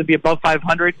 games and be above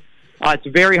 500. It's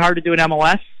very hard to do in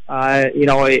MLS.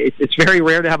 It's very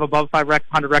rare to have above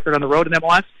 500 record on the road in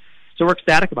MLS. So we're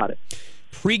ecstatic about it.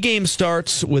 Pre-game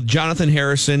starts with Jonathan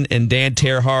Harrison and Dan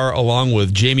Terhar, along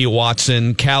with Jamie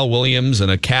Watson, Cal Williams,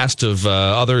 and a cast of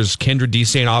others, Kendra D.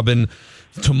 St. Aubin,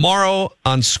 tomorrow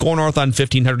on Score North on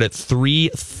 1500 at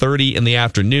 3:30 in the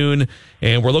afternoon.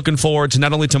 And we're looking forward to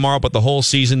not only tomorrow, but the whole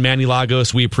season. Manny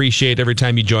Lagos, we appreciate every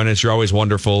time you join us. You're always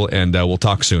wonderful, and we'll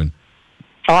talk soon.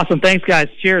 Awesome. Thanks, guys.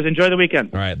 Cheers. Enjoy the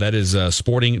weekend. All right. That is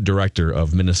sporting director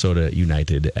of Minnesota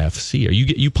United FC. Are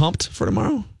you pumped for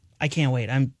tomorrow? I can't wait.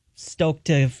 I'm stoked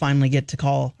to finally get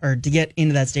to get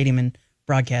into that stadium and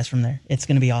broadcast from there. It's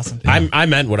going to be awesome. I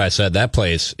meant what I said. That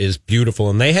place is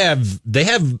beautiful, and they have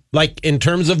like, in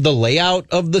terms of the layout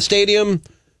of the stadium,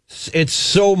 it's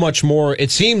so much more.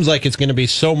 It seems like it's going to be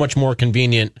so much more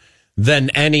convenient than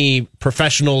any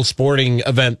professional sporting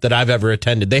event that I've ever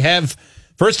attended. They have,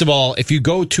 first of all, if you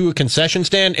go to a concession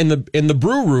stand in the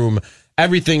brew room,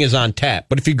 everything is on tap.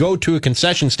 But if you go to a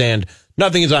concession stand,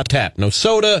 nothing is on tap. No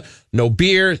soda, no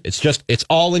beer. It's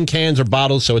all in cans or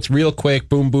bottles, so it's real quick.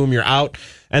 Boom, boom, you're out.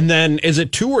 And then, is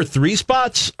it 2 or 3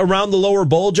 spots around the lower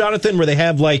bowl, Jonathan, where they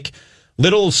have like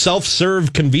little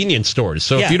self-serve convenience stores?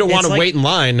 So if you don't want to wait in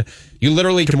line, you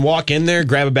literally can walk in there,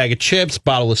 grab a bag of chips,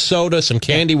 bottle of soda, some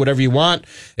candy, whatever you want.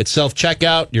 It's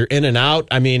self-checkout. You're in and out.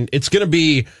 I mean, it's going to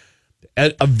be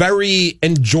a very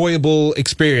enjoyable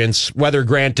experience, weather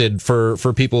granted, for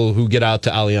people who get out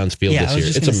to Allianz Field this year. I was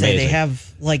just it's going to say, amazing. they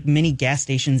have like mini gas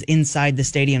stations inside the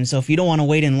stadium. So if you don't want to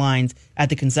wait in lines at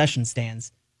the concession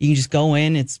stands, you can just go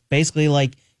in. It's basically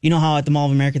like, you know how at the Mall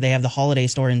of America they have the holiday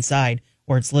store inside,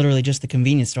 where it's literally just the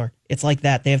convenience store. It's like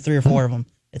that. They have 3 or 4 of them.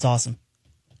 It's awesome.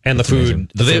 And the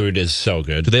food, food is so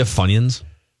good. Do they have Funyuns?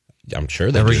 I'm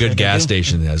sure they every do. good gas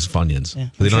station has Funyuns. Yeah,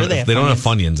 they don't. sure They don't have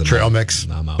Funyuns. Trail mix.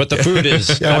 No, I'm out. But the food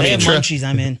is. They have munchies.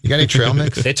 I'm in. You got any trail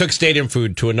mix? They took stadium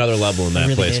food to another level in that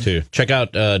really place did. too. Check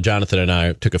out Jonathan and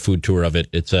I took a food tour of it.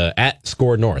 It's at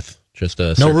Score North. Just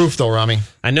No search. roof though, Rami.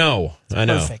 I know.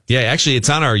 Perfect. Yeah, actually, it's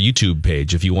on our YouTube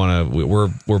page. If you want to,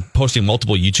 we're posting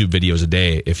multiple YouTube videos a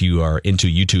day. If you are into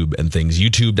YouTube and things,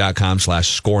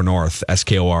 youtube.com/Score North,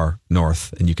 SKOR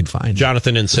North, and you can find.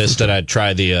 Jonathan insists that I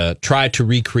try to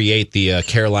recreate the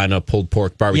Carolina pulled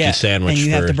pork barbecue Yeah, sandwich. and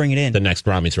you for have to bring it in. the next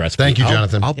Rami's recipe. Thank you,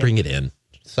 Jonathan. I'll bring it in.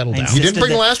 Settle down. I You didn't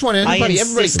bring insisted the last one in. I Everybody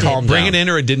insisted. calm Bring down. it in,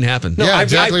 or it didn't happen. No, Yeah,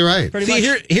 exactly right. Pretty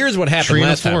See, much. here's what happened Tree in the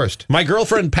last time. forest. My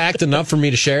girlfriend packed enough for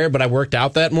me to share, but I worked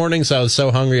out that morning, so I was so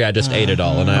hungry I just ate it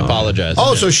all, and I apologize.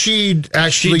 Oh, so she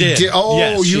actually She did. Oh,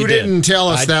 Yes, she you did. didn't tell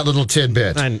us that little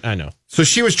tidbit. I know. So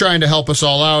she was trying to help us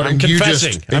all out, I'm and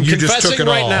confessing. you just took it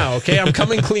right all. now, okay? I'm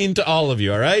coming clean to all of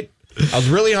you, all right? I was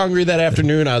really hungry that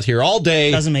afternoon. I was here all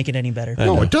day. Doesn't make it any better.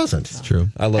 No, it doesn't. It's True.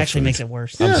 I love Actually food. makes it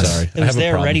worse. I'm Yes. sorry. It I was have a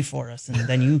there problem. ready for us, and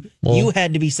then you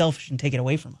had to be selfish and take it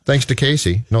away from us. Thanks to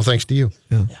Casey. No thanks to you.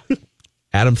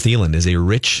 Adam Thielen is a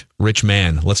rich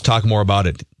man. Let's talk more about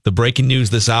it. The breaking news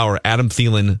this hour: Adam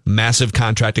Thielen, massive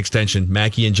contract extension.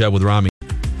 Mackie and Judd with Rami.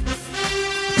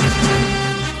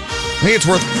 I think it's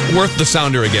worth the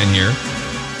sounder again here.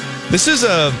 This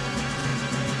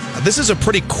is a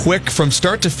pretty quick, from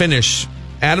start to finish.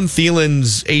 Adam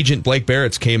Thielen's agent Blake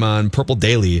Barretts came on Purple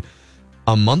Daily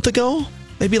a month ago,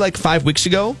 maybe like 5 weeks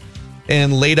ago,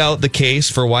 and laid out the case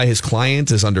for why his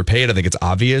client is underpaid. I think it's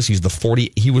obvious. He was the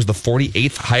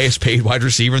 48th highest paid wide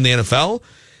receiver in the NFL.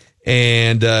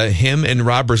 And him and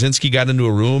Rob Brzezinski got into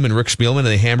a room, and Rick Spielman, and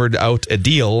they hammered out a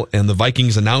deal, and the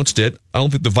Vikings announced it. I don't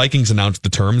think the Vikings announced the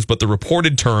terms, but the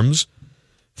reported terms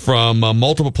from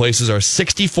multiple places are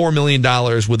 $64 million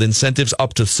with incentives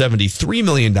up to $73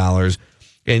 million.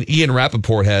 And Ian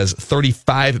Rappaport has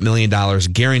 $35 million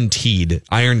guaranteed,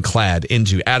 ironclad,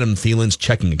 into Adam Thielen's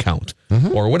checking account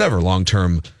or whatever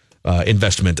long-term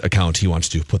investment account he wants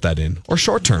to put that in, or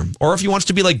short-term, or if he wants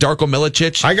to be like Darko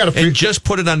Milicic and just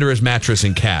put it under his mattress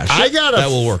in cash. That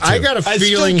will work too. I got a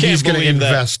feeling he's going to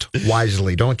invest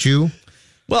wisely, don't you?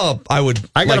 Well, I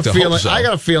got a feeling. so. I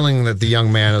got a feeling that the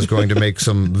young man is going to make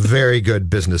some very good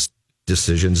business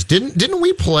decisions. Didn't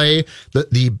we play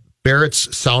the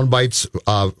Barrett's sound bites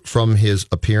from his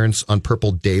appearance on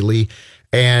Purple Daily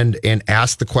and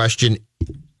ask the question,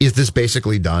 is this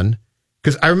basically done?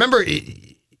 Because I remember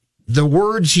the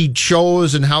words he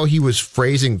chose and how he was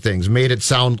phrasing things made it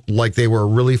sound like they were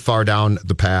really far down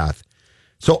the path.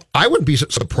 So I wouldn't be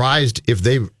surprised if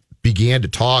they began to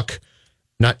talk,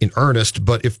 not in earnest,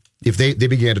 but if they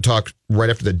began to talk right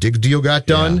after the Diggs deal got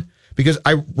done. Yeah. Because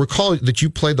I recall that you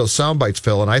played those sound bites,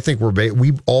 Phil, and I think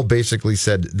we all basically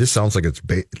said this sounds like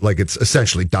it's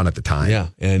essentially done at the time. Yeah,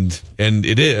 and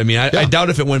it is. I mean, I doubt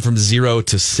if it went from 0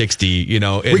 to 60. You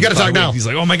know, we got to talk now. He's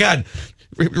like, oh my God,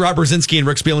 Rob Brzezinski and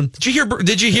Rick Spielman.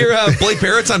 Did you hear Blake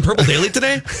Barrett's on Purple Daily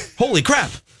today? Holy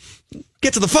crap!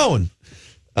 Get to the phone.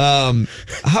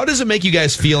 How does it make you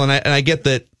guys feel? And I get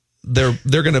that they're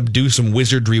going to do some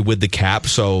wizardry with the cap,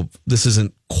 so this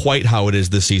isn't quite how it is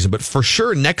this season. But for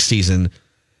sure, next season,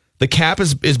 the cap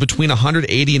is between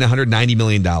 $180 and $190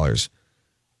 million,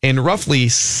 and roughly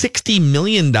 $60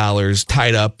 million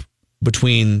tied up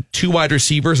between 2 wide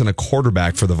receivers and a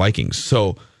quarterback for the Vikings.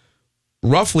 So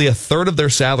roughly a third of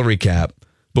their salary cap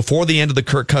before the end of the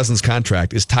Kirk Cousins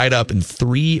contract is tied up in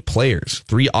 3 players,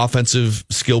 3 offensive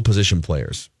skill position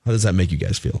players. How does that make you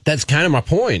guys feel? That's kind of my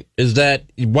point, is that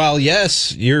while,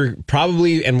 yes, you're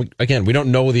probably, and again, we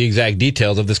don't know the exact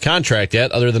details of this contract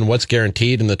yet, other than what's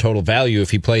guaranteed and the total value if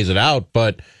he plays it out,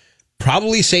 but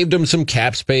probably saved him some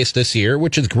cap space this year,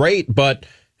 which is great, but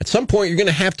at some point you're going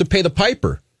to have to pay the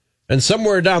piper. And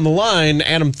somewhere down the line,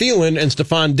 Adam Thielen and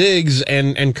Stephon Diggs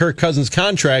and Kirk Cousins'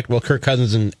 contract, well, Kirk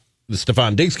Cousins and the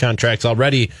Stephon Diggs contract's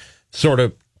already sort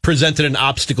of presented an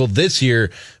obstacle this year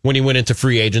when he went into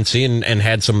free agency and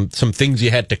had some things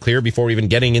you had to clear before even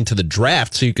getting into the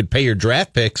draft so you could pay your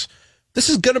draft picks. This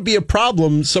is going to be a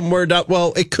problem somewhere down.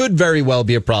 Well, it could very well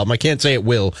be a problem. I can't say it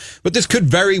will, but this could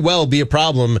very well be a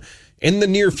problem in the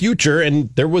near future.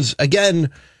 And there was, again,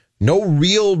 no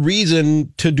real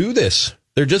reason to do this.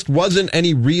 There just wasn't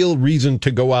any real reason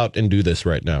to go out and do this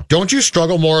right now. Don't you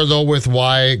struggle more, though, with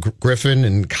why Griffin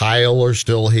and Kyle are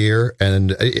still here?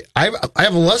 And I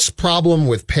have less problem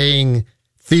with paying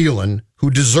Thielen,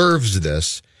 who deserves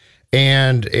this,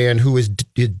 and who is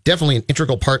definitely an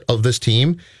integral part of this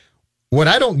team. What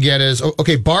I don't get is,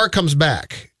 okay, Barr comes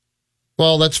back.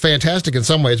 Well, that's fantastic in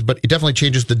some ways, but it definitely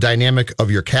changes the dynamic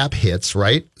of your cap hits,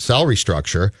 right? Salary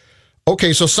structure.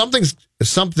 Okay, so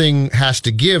something has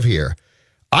to give here.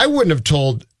 I wouldn't have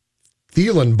told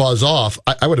Thielen buzz off.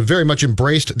 I would have very much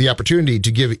embraced the opportunity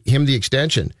to give him the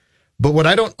extension. But what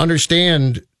I don't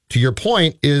understand, to your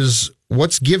point, is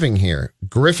what's giving here.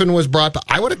 Griffin was brought back.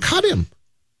 I would have cut him.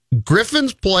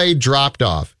 Griffin's play dropped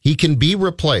off. He can be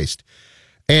replaced.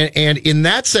 And in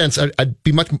that sense, I'd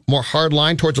be much more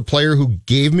hardline towards a player who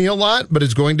gave me a lot, but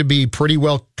is going to be pretty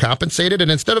well compensated. And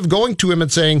instead of going to him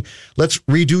and saying, let's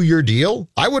redo your deal,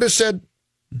 I would have said,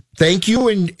 thank you,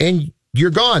 and you're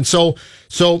gone. So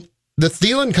the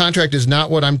Thielen contract is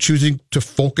not what I'm choosing to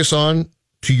focus on,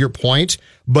 to your point,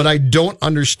 but I don't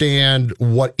understand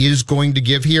what is going to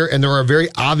give here. And there are very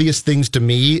obvious things to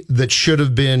me that should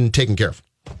have been taken care of.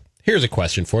 Here's a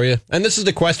question for you. And this is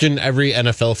the question every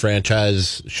NFL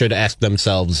franchise should ask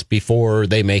themselves before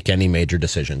they make any major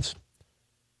decisions.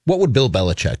 What would Bill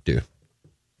Belichick do?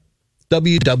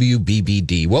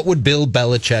 WWBBD. What would Bill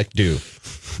Belichick do?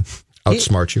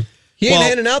 Outsmart you. He ain't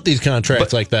handing out these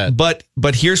contracts like that.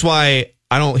 But here's why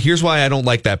I don't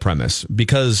like that premise.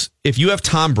 Because if you have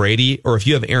Tom Brady or if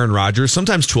you have Aaron Rodgers,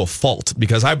 sometimes to a fault,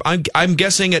 because I'm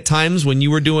guessing at times when you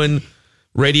were doing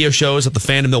radio shows at the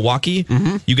Fan in Milwaukee,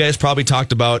 you guys probably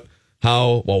talked about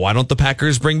how, well, why don't the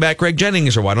Packers bring back Greg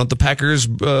Jennings, or why don't the Packers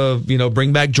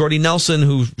bring back Jordy Nelson,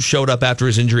 who showed up after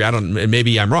his injury?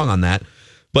 Maybe I'm wrong on that.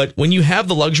 But when you have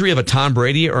the luxury of a Tom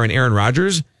Brady or an Aaron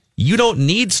Rodgers, you don't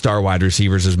need star wide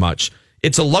receivers as much.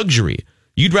 It's a luxury.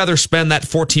 You'd rather spend that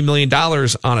 $14 million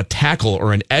on a tackle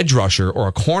or an edge rusher or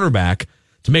a cornerback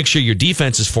to make sure your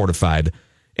defense is fortified.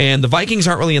 And the Vikings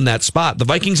aren't really in that spot. The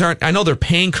Vikings aren't, I know they're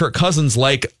paying Kirk Cousins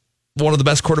like one of the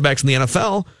best quarterbacks in the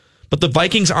NFL, but the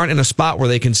Vikings aren't in a spot where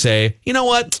they can say, you know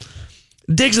what,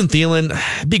 Diggs and Thielen,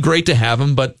 it'd be great to have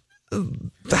them, but we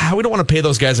don't want to pay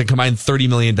those guys a combined $30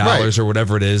 million or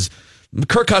whatever it is.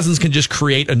 Kirk Cousins can just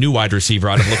create a new wide receiver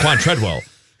out of Laquan Treadwell.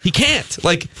 He can't.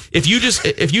 Like, if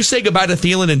you say goodbye to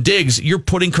Thielen and Diggs, you're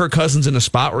putting Kirk Cousins in a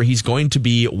spot where he's going to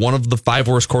be one of the 5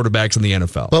 worst quarterbacks in the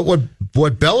NFL. But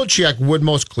what Belichick would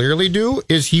most clearly do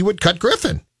is he would cut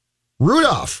Griffin.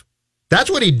 Rudolph. That's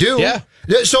what he'd do. Yeah.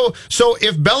 So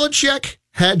if Belichick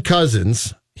had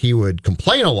Cousins, he would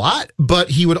complain a lot, but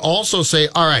he would also say,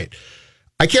 all right,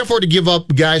 I can't afford to give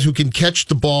up guys who can catch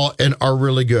the ball and are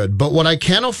really good. But what I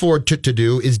can afford to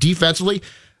do is defensively.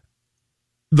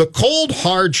 The cold,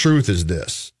 hard truth is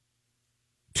this,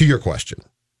 to your question.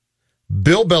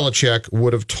 Bill Belichick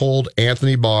would have told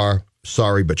Anthony Barr,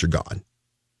 sorry, but you're gone.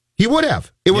 He would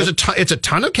have. It was it's a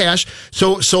ton of cash.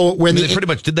 So when they pretty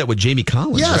much did that with Jamie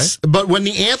Collins, yes, right? But when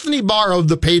the Anthony Barr of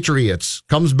the Patriots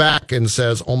comes back and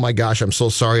says, "Oh my gosh, I'm so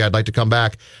sorry, I'd like to come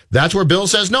back," that's where Bill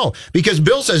says no, because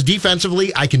Bill says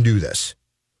defensively, I can do this,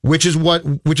 which is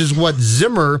what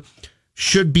Zimmer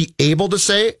should be able to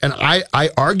say, and I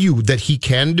argue that he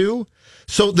can do.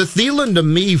 So the Thielen to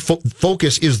me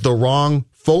focus is the wrong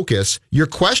focus. Your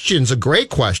question's a great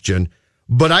question.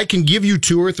 But I can give you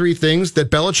 2 or 3 things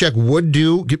that Belichick would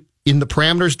do in the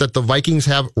parameters that the Vikings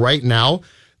have right now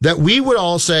that we would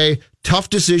all say tough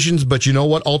decisions, but you know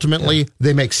what? Ultimately,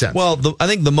 they make sense. Well, I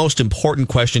think the most important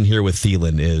question here with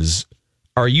Thielen is,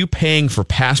 are you paying for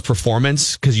past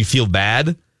performance because you feel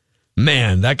bad?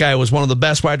 Man, that guy was one of the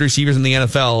best wide receivers in the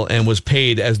NFL and was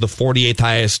paid as the 48th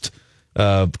highest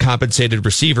compensated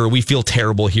receiver. We feel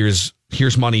terrible. Here's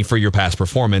money for your past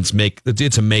performance.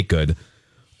 It's a make good.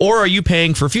 Or are you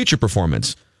paying for future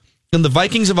performance? And the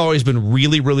Vikings have always been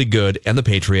really, really good, and the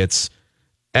Patriots,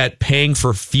 at paying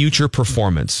for future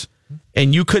performance.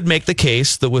 And you could make the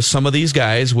case that with some of these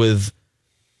guys, with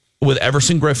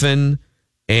Everson Griffin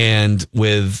and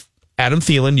with Adam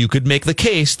Thielen, you could make the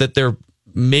case that they're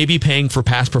maybe paying for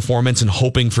past performance and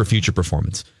hoping for future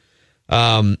performance.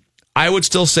 I would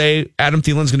still say Adam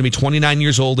Thielen's going to be 29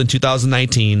 years old in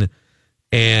 2019.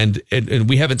 And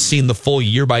we haven't seen the full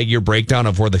year-by-year breakdown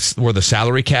of where the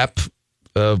salary cap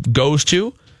goes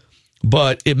to,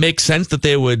 but it makes sense that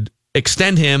they would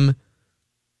extend him,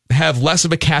 have less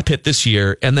of a cap hit this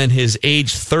year, and then his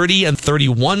age 30 and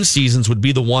 31 seasons would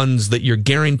be the ones that you're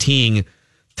guaranteeing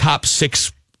top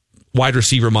 6 wide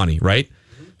receiver money, right?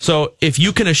 So if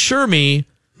you can assure me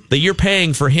that you're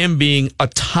paying for him being a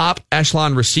top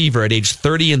echelon receiver at age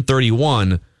 30 and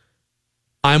 31,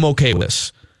 I'm okay with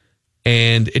this.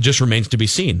 And it just remains to be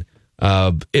seen.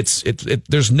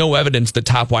 There's no evidence that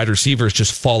top wide receivers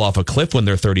just fall off a cliff when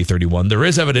they're 30, 31. There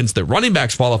is evidence that running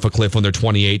backs fall off a cliff when they're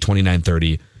 28, 29,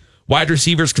 30. Wide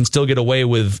receivers can still get away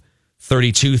with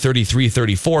 32, 33,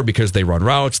 34 because they run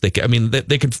routes. They can.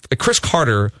 Chris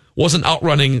Carter wasn't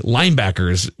outrunning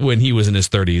linebackers when he was in his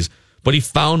 30s, but he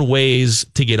found ways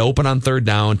to get open on third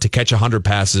down, to catch 100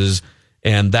 passes.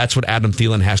 And that's what Adam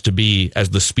Thielen has to be as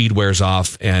the speed wears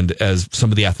off and as some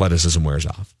of the athleticism wears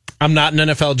off. I'm not an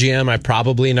NFL GM. I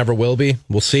probably never will be.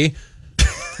 We'll see.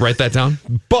 Write that down.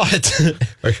 But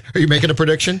are you making a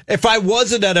prediction? If I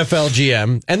was an NFL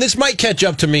GM, and this might catch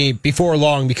up to me before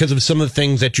long because of some of the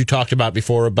things that you talked about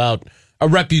before about a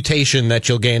reputation that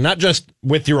you'll gain, not just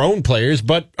with your own players,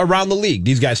 but around the league.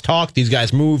 These guys talk, these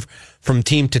guys move from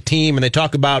team to team, and they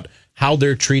talk about how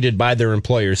they're treated by their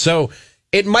employers. So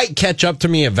it might catch up to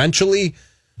me eventually,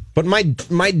 but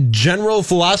my general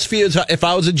philosophy is, if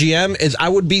I was a GM, is I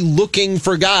would be looking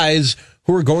for guys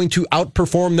who are going to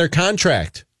outperform their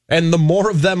contract. And the more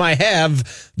of them I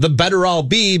have, the better I'll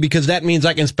be, because that means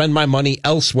I can spend my money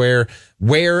elsewhere,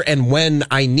 where and when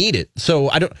I need it.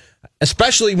 So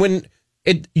especially when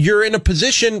you're in a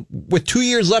position with 2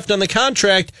 years left on the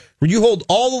contract where you hold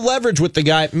all the leverage with the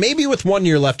guy, maybe with 1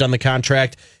 year left on the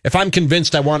contract. If I'm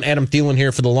convinced I want Adam Thielen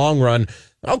here for the long run,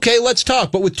 okay, let's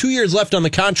talk. But with 2 years left on the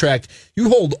contract, you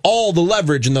hold all the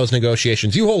leverage in those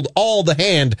negotiations. You hold all the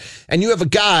hand, and you have a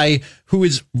guy who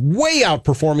is way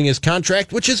outperforming his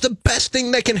contract, which is the best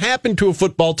thing that can happen to a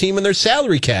football team in their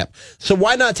salary cap. So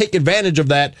why not take advantage of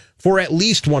that for at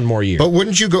least 1 more year? But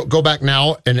wouldn't you go back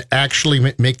now and actually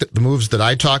make the moves that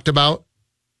I talked about?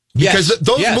 Because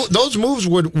those moves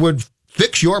would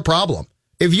fix your problem.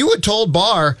 If you had told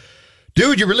Barr,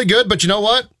 dude, you're really good, but you know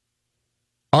what?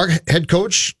 Our head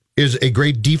coach is a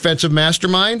great defensive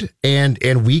mastermind,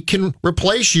 and we can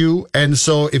replace you. And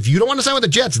so if you don't want to sign with the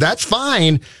Jets, that's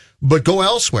fine, but go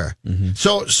elsewhere. Mm-hmm.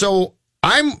 So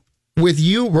I'm with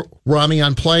you, Rami,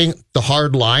 on playing the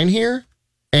hard line here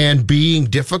and being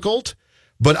difficult,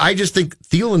 but I just think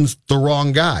Thielen's the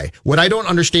wrong guy. What I don't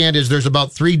understand is there's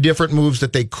about 3 different moves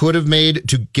that they could have made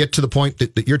to get to the point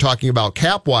that you're talking about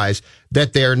cap-wise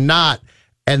that they're not.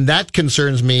 And that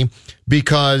concerns me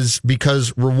because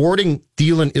rewarding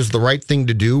Thielen is the right thing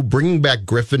to do. Bringing back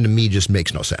Griffin to me just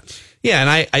makes no sense.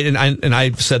 Yeah, and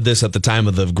I said this at the time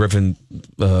of the Griffin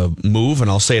move, and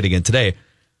I'll say it again today.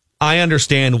 I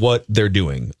understand what they're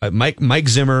doing. Mike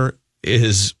Zimmer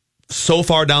is so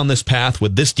far down this path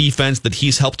with this defense that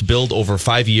he's helped build over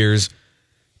 5 years,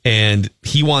 and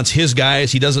he wants his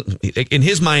guys. He doesn't. In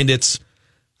his mind, it's.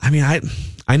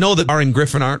 I know that Barr and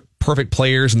Griffin aren't perfect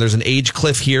players, and there's an age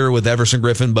cliff here with Everson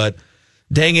Griffin, but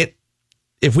dang it,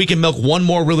 if we can milk 1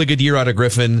 more really good year out of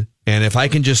Griffin, and if I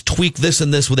can just tweak this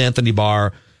and this with Anthony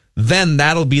Barr, then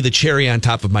that'll be the cherry on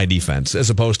top of my defense, as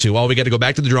opposed to, we got to go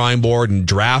back to the drawing board and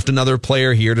draft another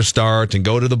player here to start and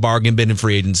go to the bargain bin in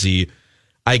free agency.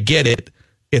 I get it.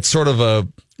 It's sort of a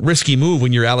risky move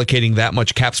when you're allocating that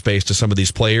much cap space to some of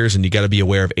these players, and you got to be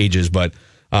aware of ages. But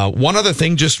one other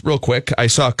thing, just real quick, I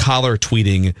saw Collar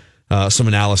tweeting some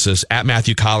analysis at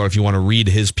Matthew Collar. If you want to read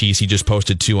his piece, he just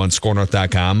posted to on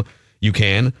scorenorth.com. You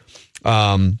can.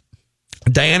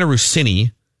 Diana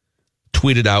Rossini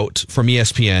tweeted out from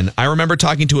ESPN, I remember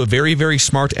talking to a very, very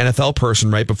smart NFL person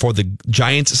right before the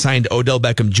Giants signed Odell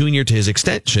Beckham Jr. to his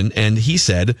extension, and he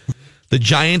said, the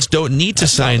Giants don't need to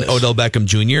sign Odell Beckham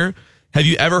Jr. Have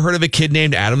you ever heard of a kid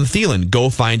named Adam Thielen? Go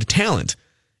find talent.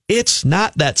 It's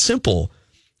not that simple.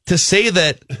 To say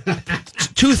that,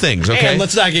 two things, okay? And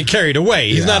let's not get carried away.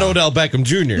 He's not Odell Beckham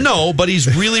Jr. No, but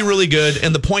he's really, really good.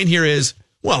 And the point here is,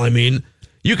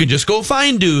 you can just go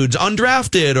find dudes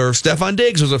undrafted, or Stephon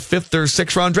Diggs was a 5th or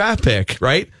 6th round draft pick,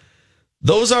 right?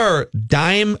 Those are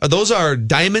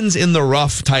diamonds in the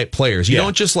rough type players. You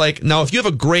don't just now, if you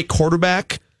have a great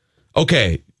quarterback,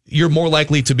 okay, you're more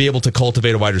likely to be able to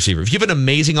cultivate a wide receiver. If you have an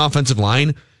amazing offensive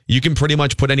line, you can pretty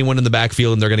much put anyone in the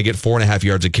backfield and they're going to get 4.5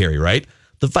 yards a carry, right?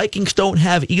 The Vikings don't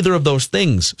have either of those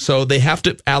things, so they have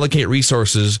to allocate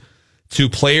resources to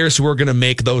players who are going to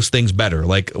make those things better.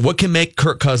 Like, what can make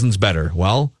Kirk Cousins better?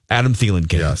 Well, Adam Thielen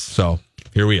can. Yes. So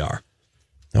here we are.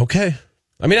 Okay.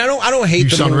 I mean, I don't hate the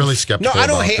move. You sound really skeptical. No, I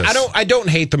don't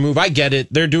hate the move. I get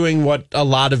it. They're doing what a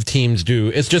lot of teams do.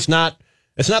 It's just not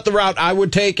the route I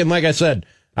would take. And like I said,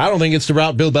 I don't think it's the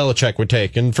route Bill Belichick would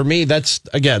take. And for me, that's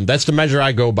the measure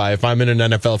I go by if I'm in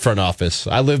an NFL front office.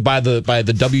 I live by the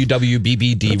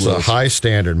WWBBD rules. It's a high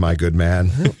standard, my good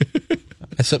man.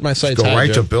 I set my sights high. Go right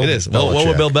Joe. to Bill. It is. Well, what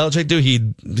would Bill Belichick do?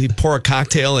 He'd pour a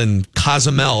cocktail in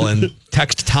Cozumel and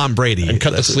text Tom Brady and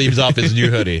cut the sleeves off his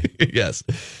new hoodie. Yes.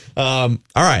 All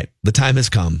right. The time has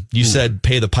come. You said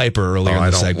pay the piper earlier in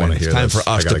the segment. It's time for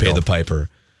us to pay the piper.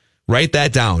 Write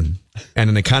that down. And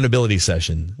an accountability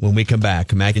session when we come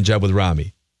back. Mac and Judd with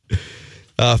Rami.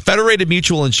 Federated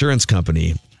Mutual Insurance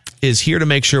Company is here to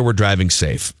make sure we're driving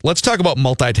safe. Let's talk about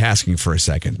multitasking for a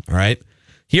second. All right.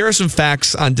 Here are some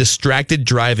facts on distracted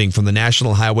driving from the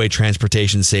National Highway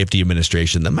Transportation Safety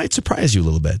Administration that might surprise you a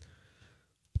little bit.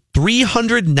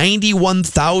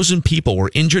 391,000 people were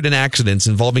injured in accidents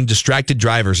involving distracted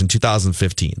drivers in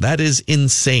 2015. That is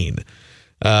insane.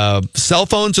 Cell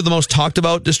phones are the most talked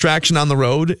about distraction on the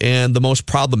road and the most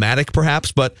problematic,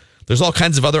 perhaps, but there's all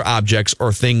kinds of other objects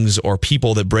or things or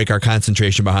people that break our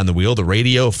concentration behind the wheel. The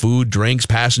radio, food, drinks,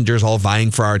 passengers, all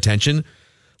vying for our attention.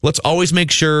 Let's always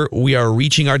make sure we are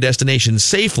reaching our destination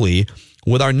safely,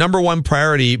 with our number one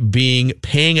priority being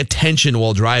paying attention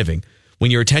while driving. When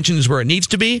your attention is where it needs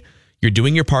to be, you're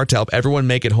doing your part to help everyone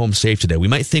make it home safe today. We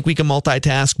might think we can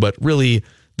multitask, but really,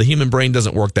 the human brain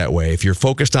doesn't work that way. If you're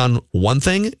focused on one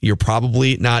thing, you're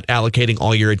probably not allocating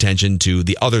all your attention to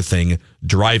the other thing,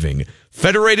 driving.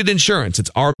 Federated Insurance,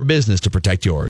 it's our business to protect yours.